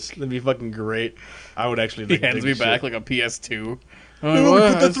on this. That'd be fucking great. I would actually He like, hands dig me the back, shit. like, a PS2. No, we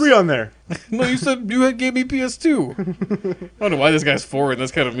put the 3 on there. No, you said you had gave me PS2. I don't know why this guy's forward.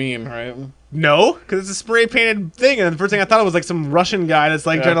 That's kind of mean, right? No, because it's a spray painted thing, and the first thing I thought was like some Russian guy that's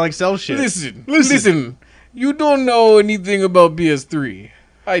like Yeah. trying to like sell shit. Listen. You don't know anything about PS3.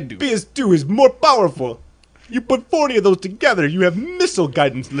 I do. PS2 is more powerful. You put 40 of those together, you have missile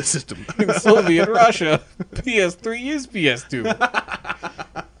guidance system. In Soviet Russia, PS3 is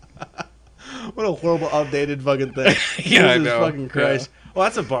PS2. What a horrible, outdated fucking thing. Yeah, I Jesus know. fucking Christ. Well,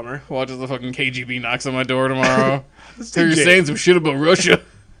 that's a bummer. Watches the fucking KGB knocks on my door tomorrow. Hear you TJ. saying some shit about Russia.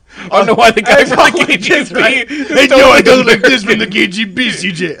 I don't know why the guy from the KGB. Hey, no, I don't like this from the KGB,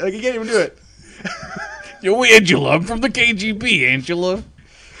 CJ. Like, you can't even do it. Yo, Angela, I'm from the KGB, Angela.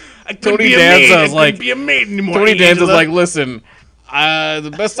 I couldn't Tony be a Danza maid. is I couldn't like- be a maid anymore. Tony Danza's Angela. like, listen,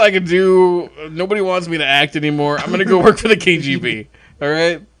 the best I can do, nobody wants me to act anymore. I'm going to go work for the KGB. All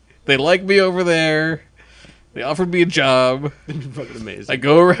right? They like me over there. They offered me a job. fucking amazing. I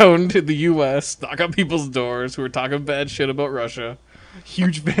go around to the U.S., knock on people's doors who are talking bad shit about Russia.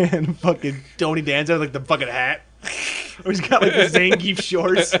 Huge fan of fucking Tony Danza with like the fucking hat. Or he's got like the Zangief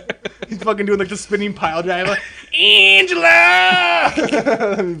shorts. He's fucking doing like the spinning pile driver. Angela!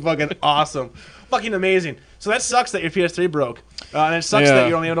 That'd be fucking awesome. Fucking amazing. So that sucks that your PS3 broke. And it sucks Yeah. that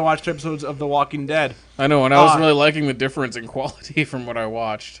you're only able to watch 2 episodes of The Walking Dead. I know, and I was Ah. really liking the difference in quality from what I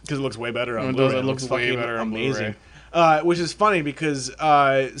watched. Because it looks way better on It does, Blu-ray. it looks way fucking better on amazing. Blu-ray. Which is funny because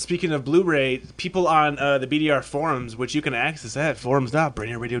speaking of Blu-ray, people on the BDR forums, which you can access at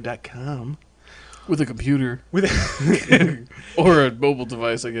forums.brainradio.com. With a computer. With Or a mobile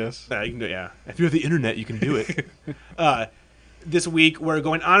device, I guess. you can do, yeah. If you have the internet, you can do it. This week, we're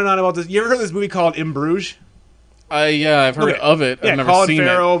going on and on about this. You ever heard of this movie called In Bruges? Yeah, I've heard Okay. of it. Yeah, I've never Colin seen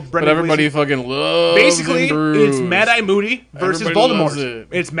Farrell, it. But Brendan everybody Gleeson. fucking loves Basically, In Bruges. it's Mad Eye Moody versus Everybody Voldemort. loves it.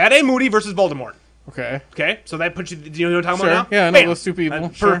 It's Mad Eye Moody versus Voldemort. Okay. Okay, so that puts you. Do you know what I'm talking Sure. about now? Yeah, I know Bam. those two people.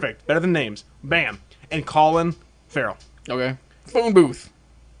 That's Sure. Perfect. Better than names. Bam. And Colin Farrell. Okay. Phone booth.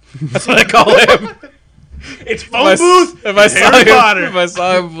 That's what I call him. It's phone booth. If I saw Harry him, Potter. if I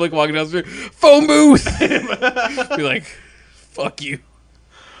saw him like walking down the street, phone booth. Be like, fuck you.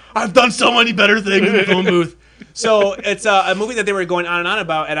 I've done so many better things in the phone booth. So it's a movie that they were going on and on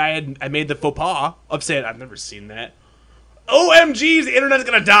about, and I made the faux pas of saying I've never seen that. OMGs, the internet's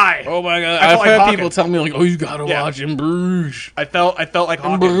gonna die. Oh my god! I felt I've like had Hawkins. people tell me like, "Oh, you gotta Yeah. watch In Bruges." I felt like In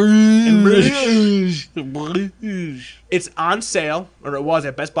Hawkins. Bruges. In Bruges. It's on sale, or it was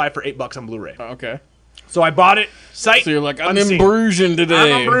at Best Buy for $8 on Blu-ray. Okay. So I bought it. Sight. So you're like, I'm unseen. in Bruges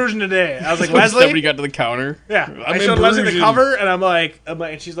today. I'm in Bruges today. I was like, Somebody Leslie. got to the counter. Yeah, I'm I in showed Leslie the Bruges. cover, and I'm like,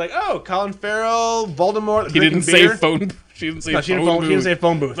 and she's like, oh, Colin Farrell, Voldemort. He didn't drinking say beer. phone. She didn't say No, she phone. didn't say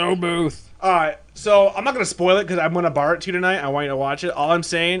phone booth. Phone booth. All right, so I'm not gonna spoil it because I'm gonna borrow it to you tonight. I want you to watch it. All I'm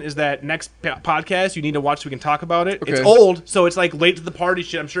saying is that next podcast you need to watch so we can talk about it. It's Okay. old, so it's like late to the party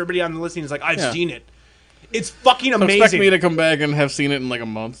shit. I'm sure everybody on the listening is like, I've Yeah. seen it. It's fucking So amazing. expect me to come back and have seen it in like a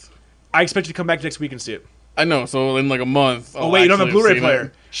month. I expect you to come back next week and see it. I know. So in like a month. Oh wait, you don't have a actually Blu-ray seen player.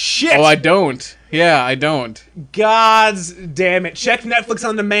 it. Shit! Oh, I don't. Yeah, I don't. God's damn it! Check Netflix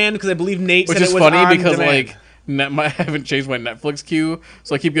on demand because I believe Nate Which said is it was funny on because demand. like I haven't changed my Netflix queue,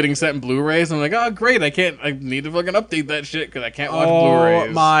 so I keep getting sent Blu-rays. And I'm like, oh great, I need to fucking update that shit because I can't watch Oh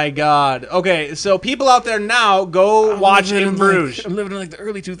Blu-rays. my god. Okay, so people out there now, go watch living In Bruges. I'm living in like the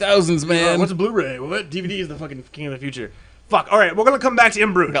early 2000s, man. What's a Blu-ray? What? DVD is the fucking king of the future. Fuck. All right, we're gonna come back to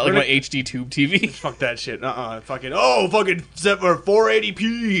In Bruges. Got like We're my gonna- HD tube TV. Fuck that shit. Fucking. Oh, fucking set for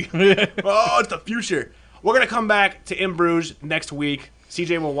 480p. Oh, it's the future. We're gonna come back to In Bruges next week.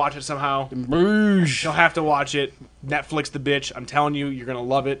 CJ will watch it somehow. Bruges. You'll have to watch it. Netflix the bitch. I'm telling you, you're gonna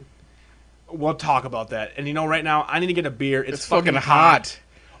love it. We'll talk about that. And you know, right now, I need to get a beer. It's fucking hot.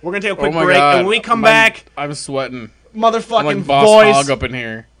 We're gonna take a Oh quick my break, god. and when we come back, I'm sweating. motherfucking I'm like Boss boys, Hog up in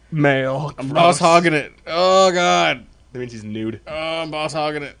here. male. I'm Boss Hogging it. Oh god. That means he's nude. Oh, I'm Boss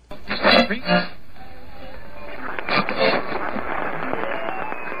Hogging it.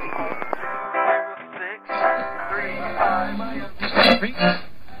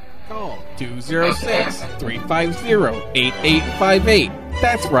 Call 206-350-8858.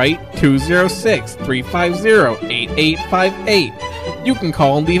 That's right, 206-350-8858. You can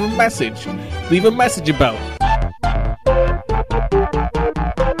call and leave a message. Leave a message about.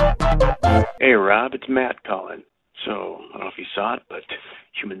 Hey, Rob, it's Matt calling. So, I don't know if you saw it, but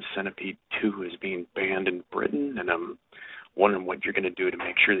Human Centipede 2 is being banned in Britain, and I'm wondering what you're going to do to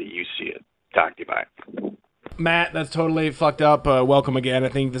make sure that you see it. Talk to you, bye. Matt, that's totally fucked up. Welcome again. I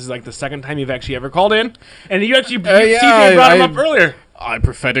think this is like the second time you've actually ever called in, and you actually yeah, CJ brought him I- up earlier. I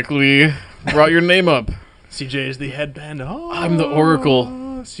prophetically brought your name up. CJ is the headband. Oh, I'm the Oracle.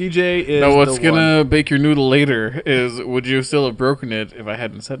 CJ is. Now, what's the one. gonna bake your noodle later is, would you still have broken it if I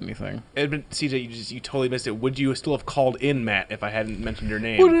hadn't said anything? CJ, you totally missed it. Would you still have called in, Matt, if I hadn't mentioned your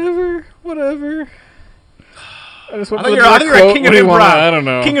name? Whatever. I just went I for think the you're direct a quote. king What of do you improv. want? I don't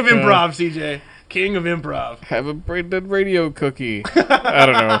know. King of Yeah. improv, CJ. King of improv. Have a Brain Dead Radio cookie. I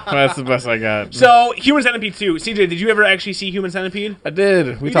don't know. That's the best I got. So, Human Centipede 2. CJ, did you ever actually see Human Centipede? I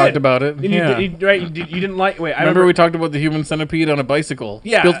did. We You talked did. about it. And Yeah. you didn't like. Wait, I Remember we talked about the human centipede on a bicycle?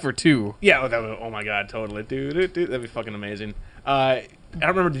 Yeah. Built for two. Yeah, oh my god, totally, dude, that'd be fucking amazing. I don't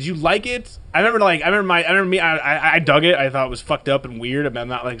remember. Did you like it? I dug it. I thought it was fucked up and weird. I'm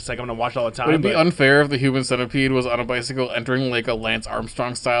not like it's like I'm gonna watch it all the time. Would it be but- unfair if the human centipede was on a bicycle entering like a Lance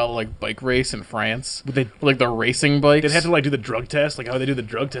Armstrong style like bike race in France? Would they- like the racing bikes? They'd have to like do the drug test, like how they do the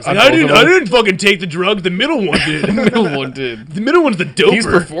drug test. On Like, I both of didn't them? fucking take the drug. The middle one did. the middle one did. The middle one's the doper. He's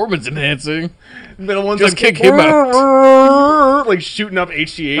performance enhancing. The middle one's Just like kick him out. like shooting up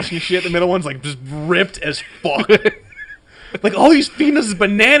HGH and shit. The middle one's like just ripped as fuck. Like all he's feeding us is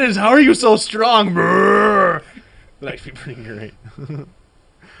bananas. How are you so strong? That'd actually be pretty great.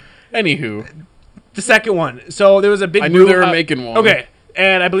 Anywho, The second one. So there was a big. I knew they were brouhaha- making one. Okay,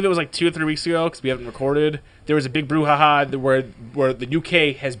 and I believe it was like 2 or 3 weeks ago because we haven't recorded. There was a big brouhaha where the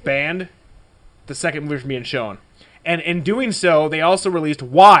UK has banned the second movie from being shown, and in doing so, they also released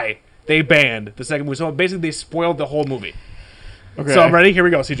why they banned the second movie. So basically, they spoiled the whole movie. okay. So I'm ready. Here we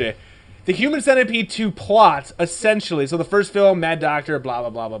go, CJ. The Human Centipede 2 plot, essentially. So the first film, Mad Doctor, blah blah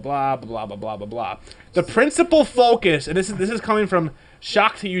blah blah blah blah blah blah blah blah. The principal focus, and this is coming from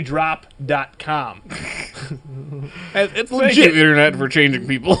ShockToYouDrop.com. It's Thank you, legit. internet, for changing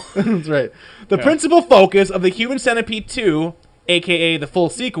people. That's right. The principal focus of the Human Centipede 2, aka the full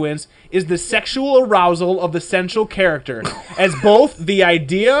sequence, is the sexual arousal of the central character, as both the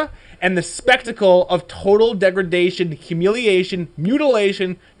idea and the spectacle of total degradation, humiliation,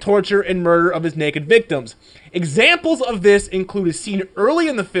 mutilation, torture, and murder of his naked victims. Examples of this include a scene early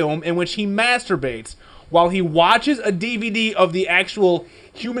in the film in which he masturbates while he watches a DVD of the actual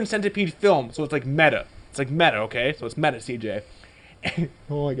Human Centipede film. So it's like meta. It's like meta, okay? So it's meta, CJ.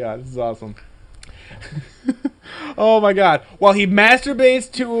 Oh my god, this is awesome. Oh my god. While he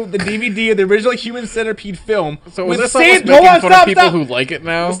masturbates to the DVD of the original Human Centipede film. So with is this almost hold making on, fun stop, of people stop. who like it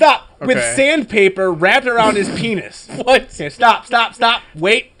now? Stop. With Okay. sandpaper wrapped around his penis. What? Okay, stop.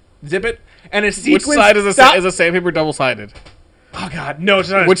 Wait. Zip it. And a Which sequence. side is stop. a sandpaper double-sided? Oh god, no, it's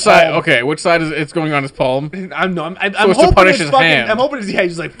not. Which his side? palm. Okay, which side is it's going on his palm? I'm it's to hoping punish it's his fucking, hand. I'm hoping it's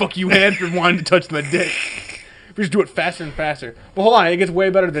he's like fuck you hand for wanting to touch my dick. We just do it faster and faster. But hold on, it gets way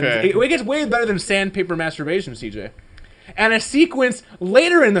better than Okay. it gets way better than sandpaper masturbation, CJ. And a sequence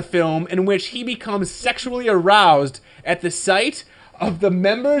later in the film in which he becomes sexually aroused at the sight of the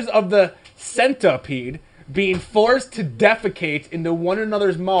members of the centipede being forced to defecate into one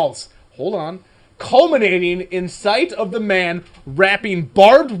another's mouths. Hold on. Culminating in sight of the man wrapping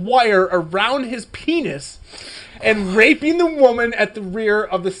barbed wire around his penis and raping the woman at the rear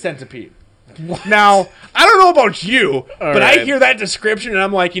of the centipede. Now, I don't know about you, but I right. hear that description and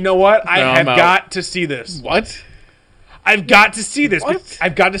I'm like, you know what? I No, have I'm out. got to see this. What? I've got to see this. What?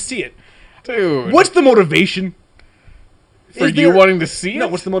 I've got to see it. Dude. What's the motivation? For Is you there- wanting to see it? No,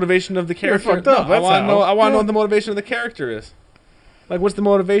 what's the motivation of the character? fucked up, No, I that's want to know. how. I want to know Yeah. what the motivation of the character is. Like, what's the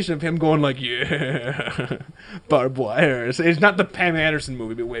motivation of him going like, yeah, barbed wire? It's not the Pam Anderson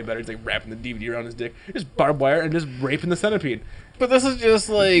movie, but way better. It's like wrapping the DVD around his dick. Just barbed wire and just raping the centipede. But this is just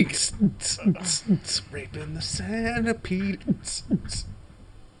like... Raping the centipede.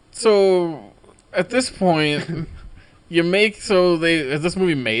 So, at this point, you make... So, is this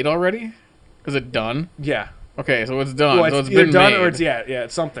movie made already? Is it done? Yeah. Okay, so it's done. Well, so it's it's either been done made. or it's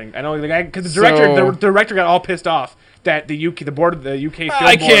it's something. I know the guy because the director got all pissed off that the board of the UK film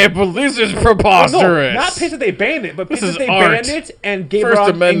I board, can't believe this is No, preposterous. not pissed that they banned it, but This pissed is that they art. banned it and gave First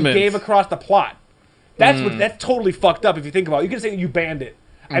Amendment. and gave across the plot. That's totally fucked up if you think about it. You can say you banned it.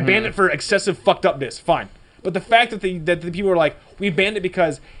 I banned it for excessive fucked upness. Fine, but the fact that the people are like, we banned it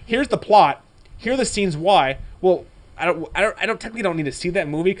because here's the plot, here are the scenes why. Well, I don't technically don't need to see that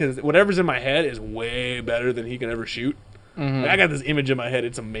movie because whatever's in my head is way better than he can ever shoot. Like, I got this image in my head.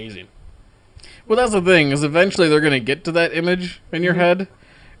 It's amazing. Well, that's the thing, is eventually they're going to get to that image in your head,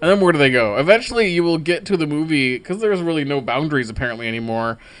 and then where do they go? Eventually you will get to the movie, because there's really no boundaries apparently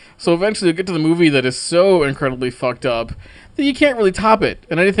anymore, so eventually you'll get to the movie that is so incredibly fucked up that you can't really top it,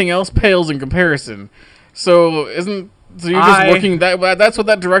 and anything else pales in comparison. So you're just working, that's what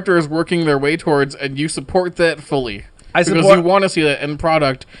that director is working their way towards, and you support that fully. Because you want to see that end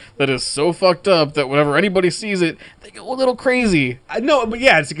product that is so fucked up that whenever anybody sees it, they go a little crazy. No, but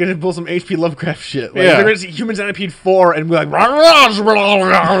yeah, it's gonna pull some H.P. Lovecraft shit. Like, Yeah. they're gonna see Human Centipede 4 and be like,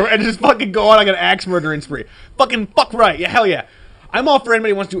 and just fucking go on like an axe murdering spree. Fuck right, yeah, hell yeah. I'm all for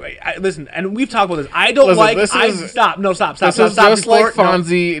anybody who wants to. Listen, and we've talked about this. I don't Listen, like. this is- stop. This Stop is just before- like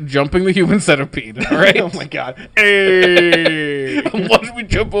Fonzie jumping the human centipede, all right? Oh my god. Hey. Watch me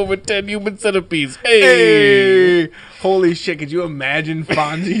jump over 10 human centipedes. Hey! Hey. Holy shit! Could you imagine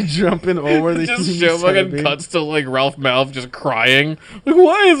Fonzie jumping over the Just human showing and centipede? cuts to like Ralph Malph just crying. Like,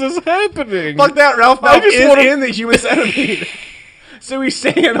 why is this happening? Fuck that, Ralph I Malph just is wanna- in the human centipede. So he's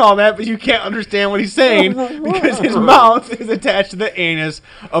saying all that, but you can't understand what he's saying because his mouth is attached to the anus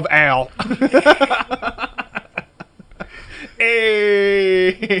of Al.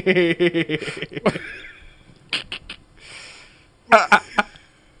 Hey.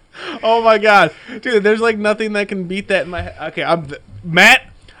 Oh my god, dude! There's like nothing that can beat that in my head. Okay, Matt.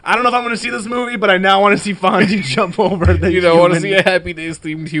 I don't know if I'm going to see this movie, but I now want to see Fonzie jump over the. You don't want to human- see a Happy Days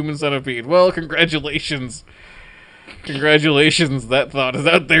themed human centipede. Well, congratulations. Congratulations, that thought is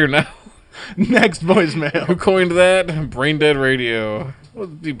out there now. Next voicemail. Who coined that? Brain Dead Radio. We'll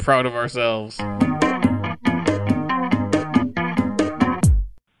be proud of ourselves.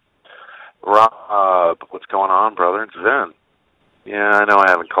 Rob, what's going on, brother? It's Vin. Yeah, I know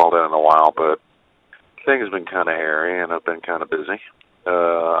I haven't called in a while, but things have been kind of hairy, and I've been kind of busy.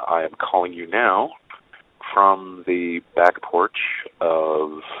 I am calling you now from the back porch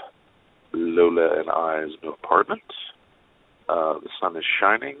of Lola and I's new apartment. The sun is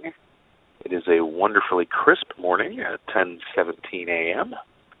shining. It is a wonderfully crisp morning at 10:17 a.m.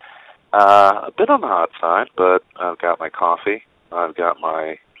 A bit on the hot side, but I've got my coffee, I've got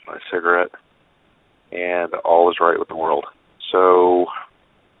my cigarette, and all is right with the world. So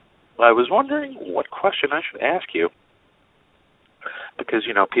I was wondering what question I should ask you, because,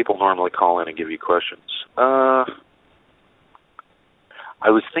 you know, people normally call in and give you questions. I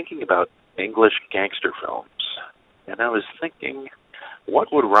was thinking about English gangster films, and I was thinking,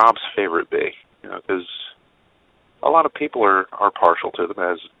 what would Rob's favorite be? You know, because a lot of people are partial to them,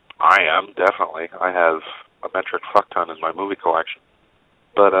 as I am, definitely. I have a metric fuck ton in my movie collection.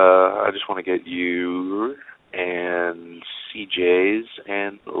 But I just want to get you and CJ's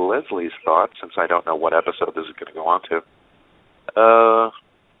and Leslie's thoughts, since I don't know what episode this is going to go on to.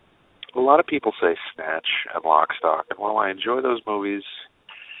 A lot of people say Snatch and Lock, Stock, and while I enjoy those movies,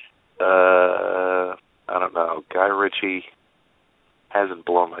 I don't know, Guy Ritchie hasn't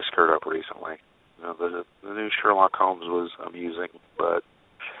blown my skirt up recently. You know, the new Sherlock Holmes was amusing, but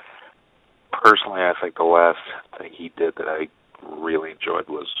personally I think the last thing he did that I really enjoyed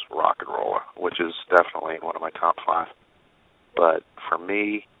was Rock and Roller, which is definitely one of my top 5. But for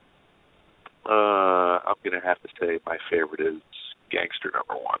me, I'm going to have to say my favorite is Gangster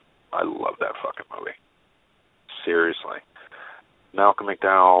 #1. I love that fucking movie. Seriously. Malcolm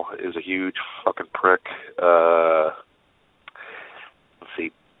McDowell is a huge fucking prick. Let's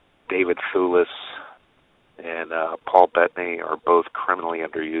see, David Thewlis and Paul Bettany are both criminally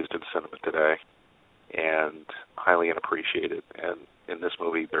underused in cinema today. and highly unappreciated. And in this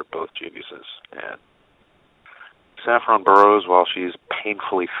movie, they're both geniuses. And Saffron Burrows, while she's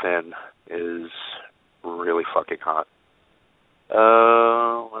painfully thin, is really fucking hot.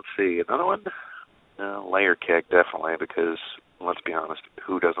 Let's see, another one? Layer Cake, definitely, because, let's be honest,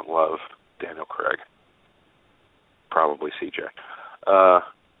 who doesn't love Daniel Craig? Probably CJ.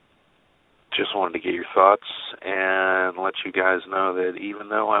 Just wanted to get your thoughts and let you guys know that even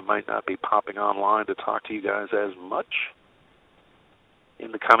though I might not be popping online to talk to you guys as much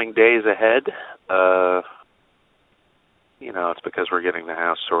in the coming days ahead, it's because we're getting the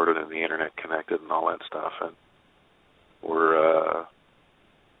house sorted and the internet connected and all that stuff, and we're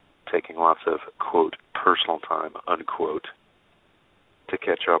taking lots of, quote, personal time, unquote, to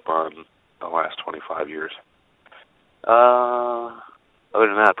catch up on the last 25 years. Other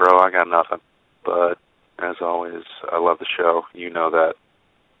than that, bro, I got nothing. But, as always, I love the show. You know that.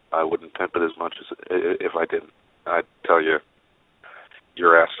 I wouldn't pimp it as much as if I didn't. I'd tell you,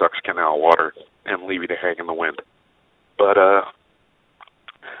 your ass sucks canal water and leave you to hang in the wind. But,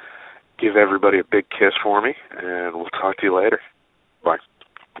 give everybody a big kiss for me, and we'll talk to you later. Bye.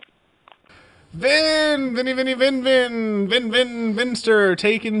 Vinster,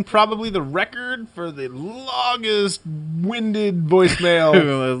 taking probably the record for the longest-winded voicemail. That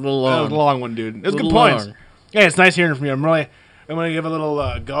was a little long. That was a long one, dude. It was A good little points. long. Yeah, it's nice hearing from you. I'm going to give a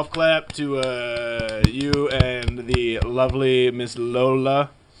little golf clap to you and the lovely Miss Lola.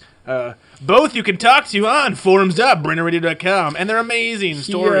 Both you can talk to on forums.brennerradio.com, and they're amazing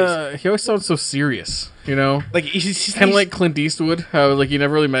stories. He always sounds so serious, Like he's kind of like Clint Eastwood. How you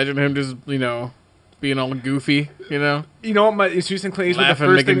never really imagine him just being all goofy. You know what? My recent Clint Eastwood,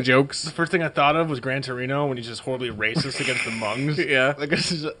 laughing, making jokes. The first thing I thought of was Gran Torino when he's just horribly racist against the Hmongs. Yeah,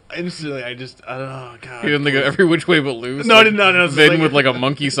 instantly I don't know. God, he didn't think of Every Which Way But Loose. No, I did not. No, Vin with a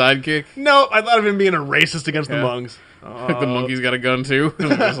monkey sidekick. No, I thought of him being a racist against the Hmongs. Like the monkey's got a gun too.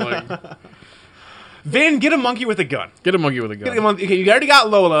 Just Vin, get a monkey with a gun. Get a monkey with a gun. Okay, you already got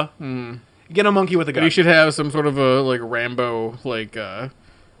Lola. Get a monkey with a gun. But you should have some sort of a Rambo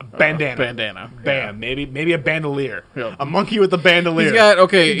bandana. Bam. Yeah. Maybe a bandolier. Yep. A monkey with a bandolier. He's got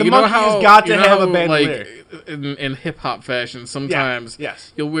The you know monkey how has got to have how, a bandolier. in hip hop fashion, sometimes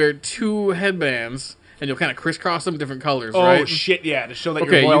Yes. you'll wear two headbands and you'll kind of crisscross them different colors. Oh right? shit! Yeah, to show that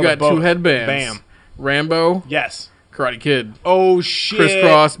Okay, you're loyal you got to both. two headbands. Bam. Rambo. Yes. Karate Kid. Oh shit!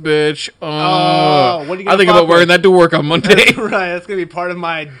 Crisscross, bitch. Oh, what are you gonna I think fuck about wearing with? that to work on Monday. Right, that's gonna be part of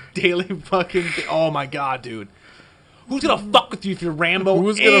my daily fucking. Oh my god, dude. Who's gonna fuck with you if you're Rambo?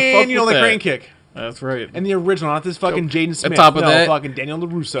 Who's gonna and fuck you know with the that? crane kick That's right. and the original, not this fucking Jaden Smith. top of that, fucking Daniel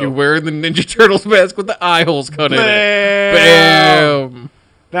LaRusso. You're wearing the Ninja Turtles mask with the eye holes cut in it. Bam! Bam.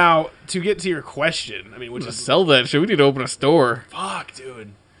 Now, to get to your question, which Just is sell that shit. We need to open a store. fuck,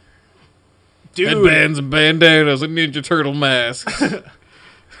 dude. Headbands and bandanas and Ninja Turtle masks.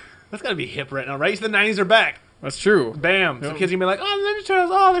 That's gotta be hip right now, right? So the '90s are back. That's true. Bam! So Yep. kids are gonna be like, "Oh, Ninja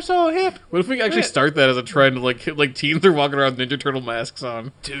Turtles! Oh, they're so hip." What if we actually start that as a trend? Like teens are walking around with Ninja Turtle masks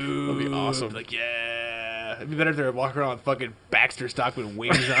on. Dude, That'd be awesome. Like, yeah, it'd be better if they were walking around with fucking Baxter stock with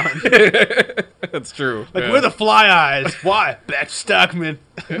wings on. That's true. Like, yeah. we're the Fly Eyes. Why? Baxter Stockman.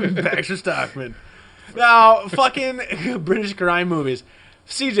 Baxter Stockman. Now, fucking British crime movies.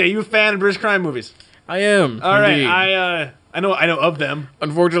 CJ, you a fan of British crime movies? I am. All right, indeed. I know of them.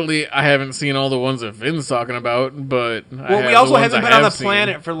 Unfortunately, I haven't seen all the ones that Finn's talking about, but Well, we also haven't been on the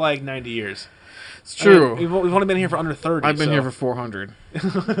planet for like 90 years. It's true. We've only been here for under 30. I've been here for 400.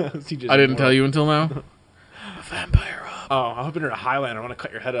 CJ's I didn't more. tell you until now. A vampire up. Oh, I'm hoping you're a Highlander. I want to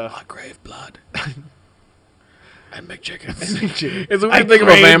cut your head off. Grave blood. And McChickens. McChicken. It's a I weird thing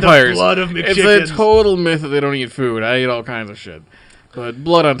about crave the vampires. blood of It's McChickens. a total myth that they don't eat food. I eat all kinds of shit. But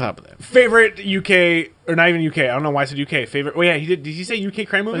blood on top of that. Favorite UK, or not even UK, I don't know why I said UK. Favorite, oh yeah, did he say UK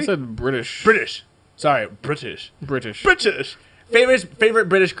crime movie? I said British. British. Sorry, British. British. British. Favorite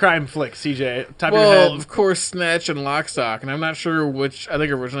British crime flick, CJ? Top of your Well, head. of course, Snatch and Lockstock, and I'm not sure which. I think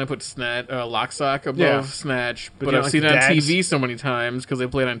originally I put Lockstock above Yeah. Snatch, But but you I've like seen the it on dags? TV so many times because they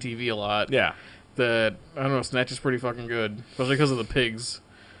play it on TV a lot. Yeah. That I don't know. Snatch is pretty fucking good, especially because of the pigs.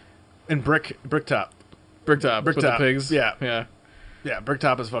 And Bricktop. Bricktop with the Bricktop. pigs. Yeah. yeah. Yeah,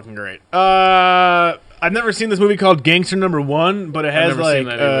 Bricktop is fucking great. I've never seen this movie called Gangster #1, but it has never seen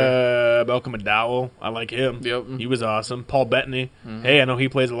like that either. Malcolm McDowell. I like him. Yep. He was awesome. Paul Bettany. Hey, I know he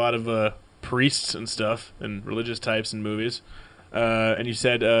plays a lot of priests and stuff and religious types in movies. And you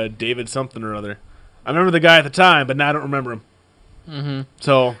said David something or other. I remember the guy at the time, but now I don't remember him. Mm-hmm.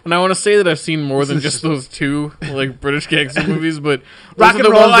 So And I want to say that I've seen more than just those two British gangster movies, but Rock those and are the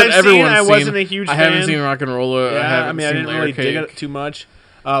Roll ones that I've seen. everyone's I seen. wasn't a huge I haven't fan. seen Rock and Roll. I yeah, haven't I mean, I seen didn't Layer really dig Cake. it too much.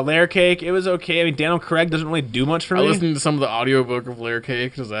 Layer Cake, it was okay. I mean, Daniel Craig doesn't really do much for I me. listened to some of the audiobook of Layer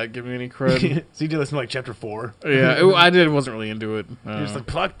Cake. Does that give me any cred? So you did listen to like chapter 4. Yeah, I did. Wasn't really into it. You're just like,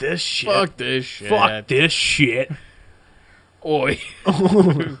 fuck this shit. Fuck this shit. Fuck this shit. Oi.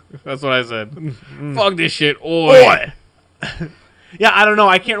 That's what I said. Fuck this shit. Oi. Yeah, I don't know.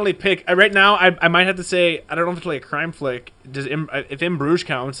 I can't really pick. Right now, I might have to say, I don't know if it's like a crime flick. If In Bruges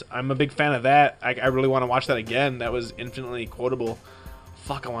counts, I'm a big fan of that. I really want to watch that again. That was infinitely quotable.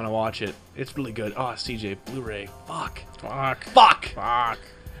 Fuck, I want to watch it. It's really good. Oh, CJ, Blu-ray. Fuck.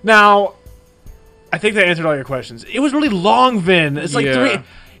 Now, I think that answered all your questions. It was really long, Vin. It's like Yeah.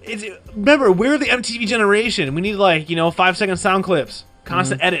 Remember, we're the MTV generation. We need 5-second sound clips,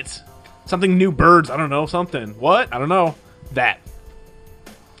 constant edits, something new. Birds. I don't know. Something. What? I don't know. That.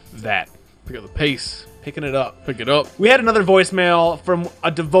 Pick up the pace. Picking it up. Pick it up. We had another voicemail from a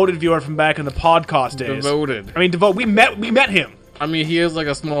devoted viewer from back in the podcast days. Devoted. I mean, we met him. I mean, he has like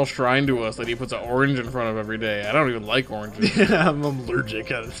a small shrine to us that he puts an orange in front of every day. I don't even like oranges. I'm allergic.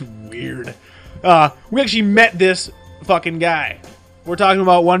 It's weird. We actually met this fucking guy. We're talking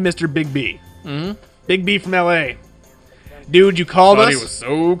about one Mr. Big B. Mm-hmm. Big B from L.A. Dude, you called Thought us? he was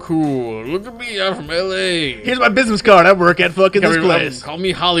so cool. Look at me, I'm from LA. Here's my business card. I work at fucking this place. Call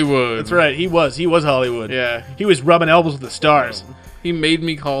me Hollywood. That's right. He was Hollywood. Yeah. He was rubbing elbows with the stars. He made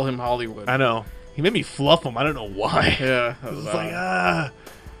me call him Hollywood. I know. He made me fluff him. I don't know why. Yeah. It was like,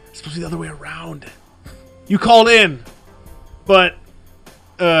 it's supposed to be the other way around. You called in, but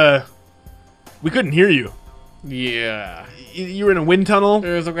we couldn't hear you. Yeah. You were in a wind tunnel.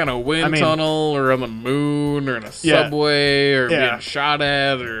 There's some kind of wind tunnel, or on the moon, or in a subway, or being shot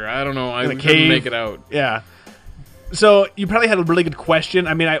at, or I don't know. I couldn't make it out. Yeah. So you probably had a really good question.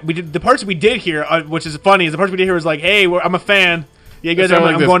 I mean, we did the parts we did here, which is funny. Is the parts we did here was like, "Hey, I'm a fan. Yeah, you guys are.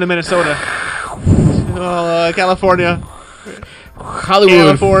 I'm going to Minnesota, California,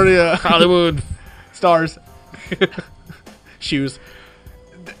 Hollywood, stars, shoes."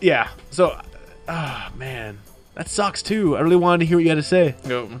 Yeah. So, man. That sucks too. I really wanted to hear what you had to say.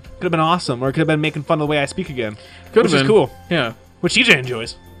 Yep. Could have been awesome, or it could have been making fun of the way I speak again. Which is cool. Yeah. Which CJ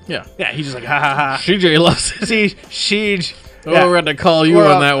enjoys. Yeah. Yeah, he's just like, ha ha ha. CJ loves it. See, Sheej. Oh, we're going to call you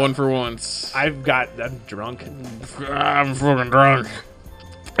on that one for once. I'm drunk. I'm fucking drunk.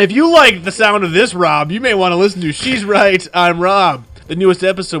 If you like the sound of this, Rob, you may want to listen to She's Right, I'm Rob, the newest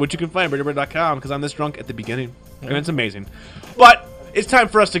episode, which you can find at BrainerBird.com, because I'm this drunk at the beginning. And it's amazing. But it's time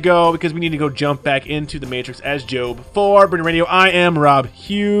for us to go, because we need to go jump back into the Matrix as Job. For Brainer Radio, I am Rob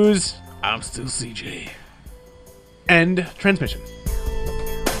Hughes. I'm still CJ. End transmission.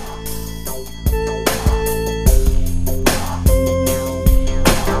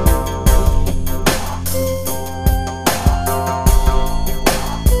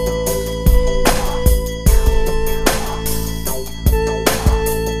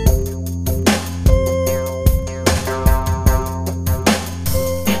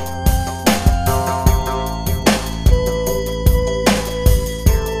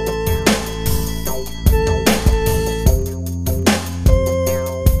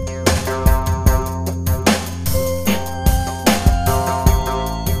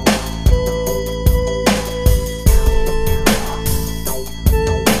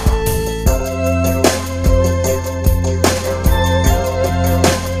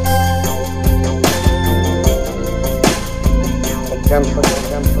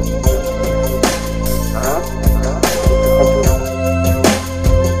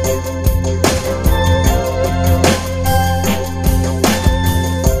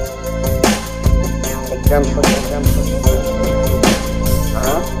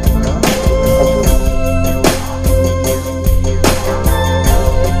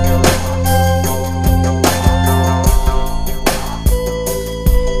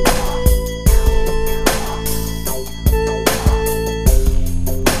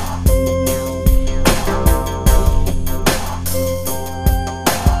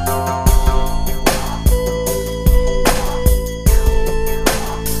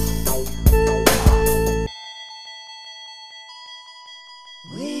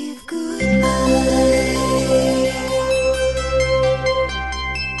 We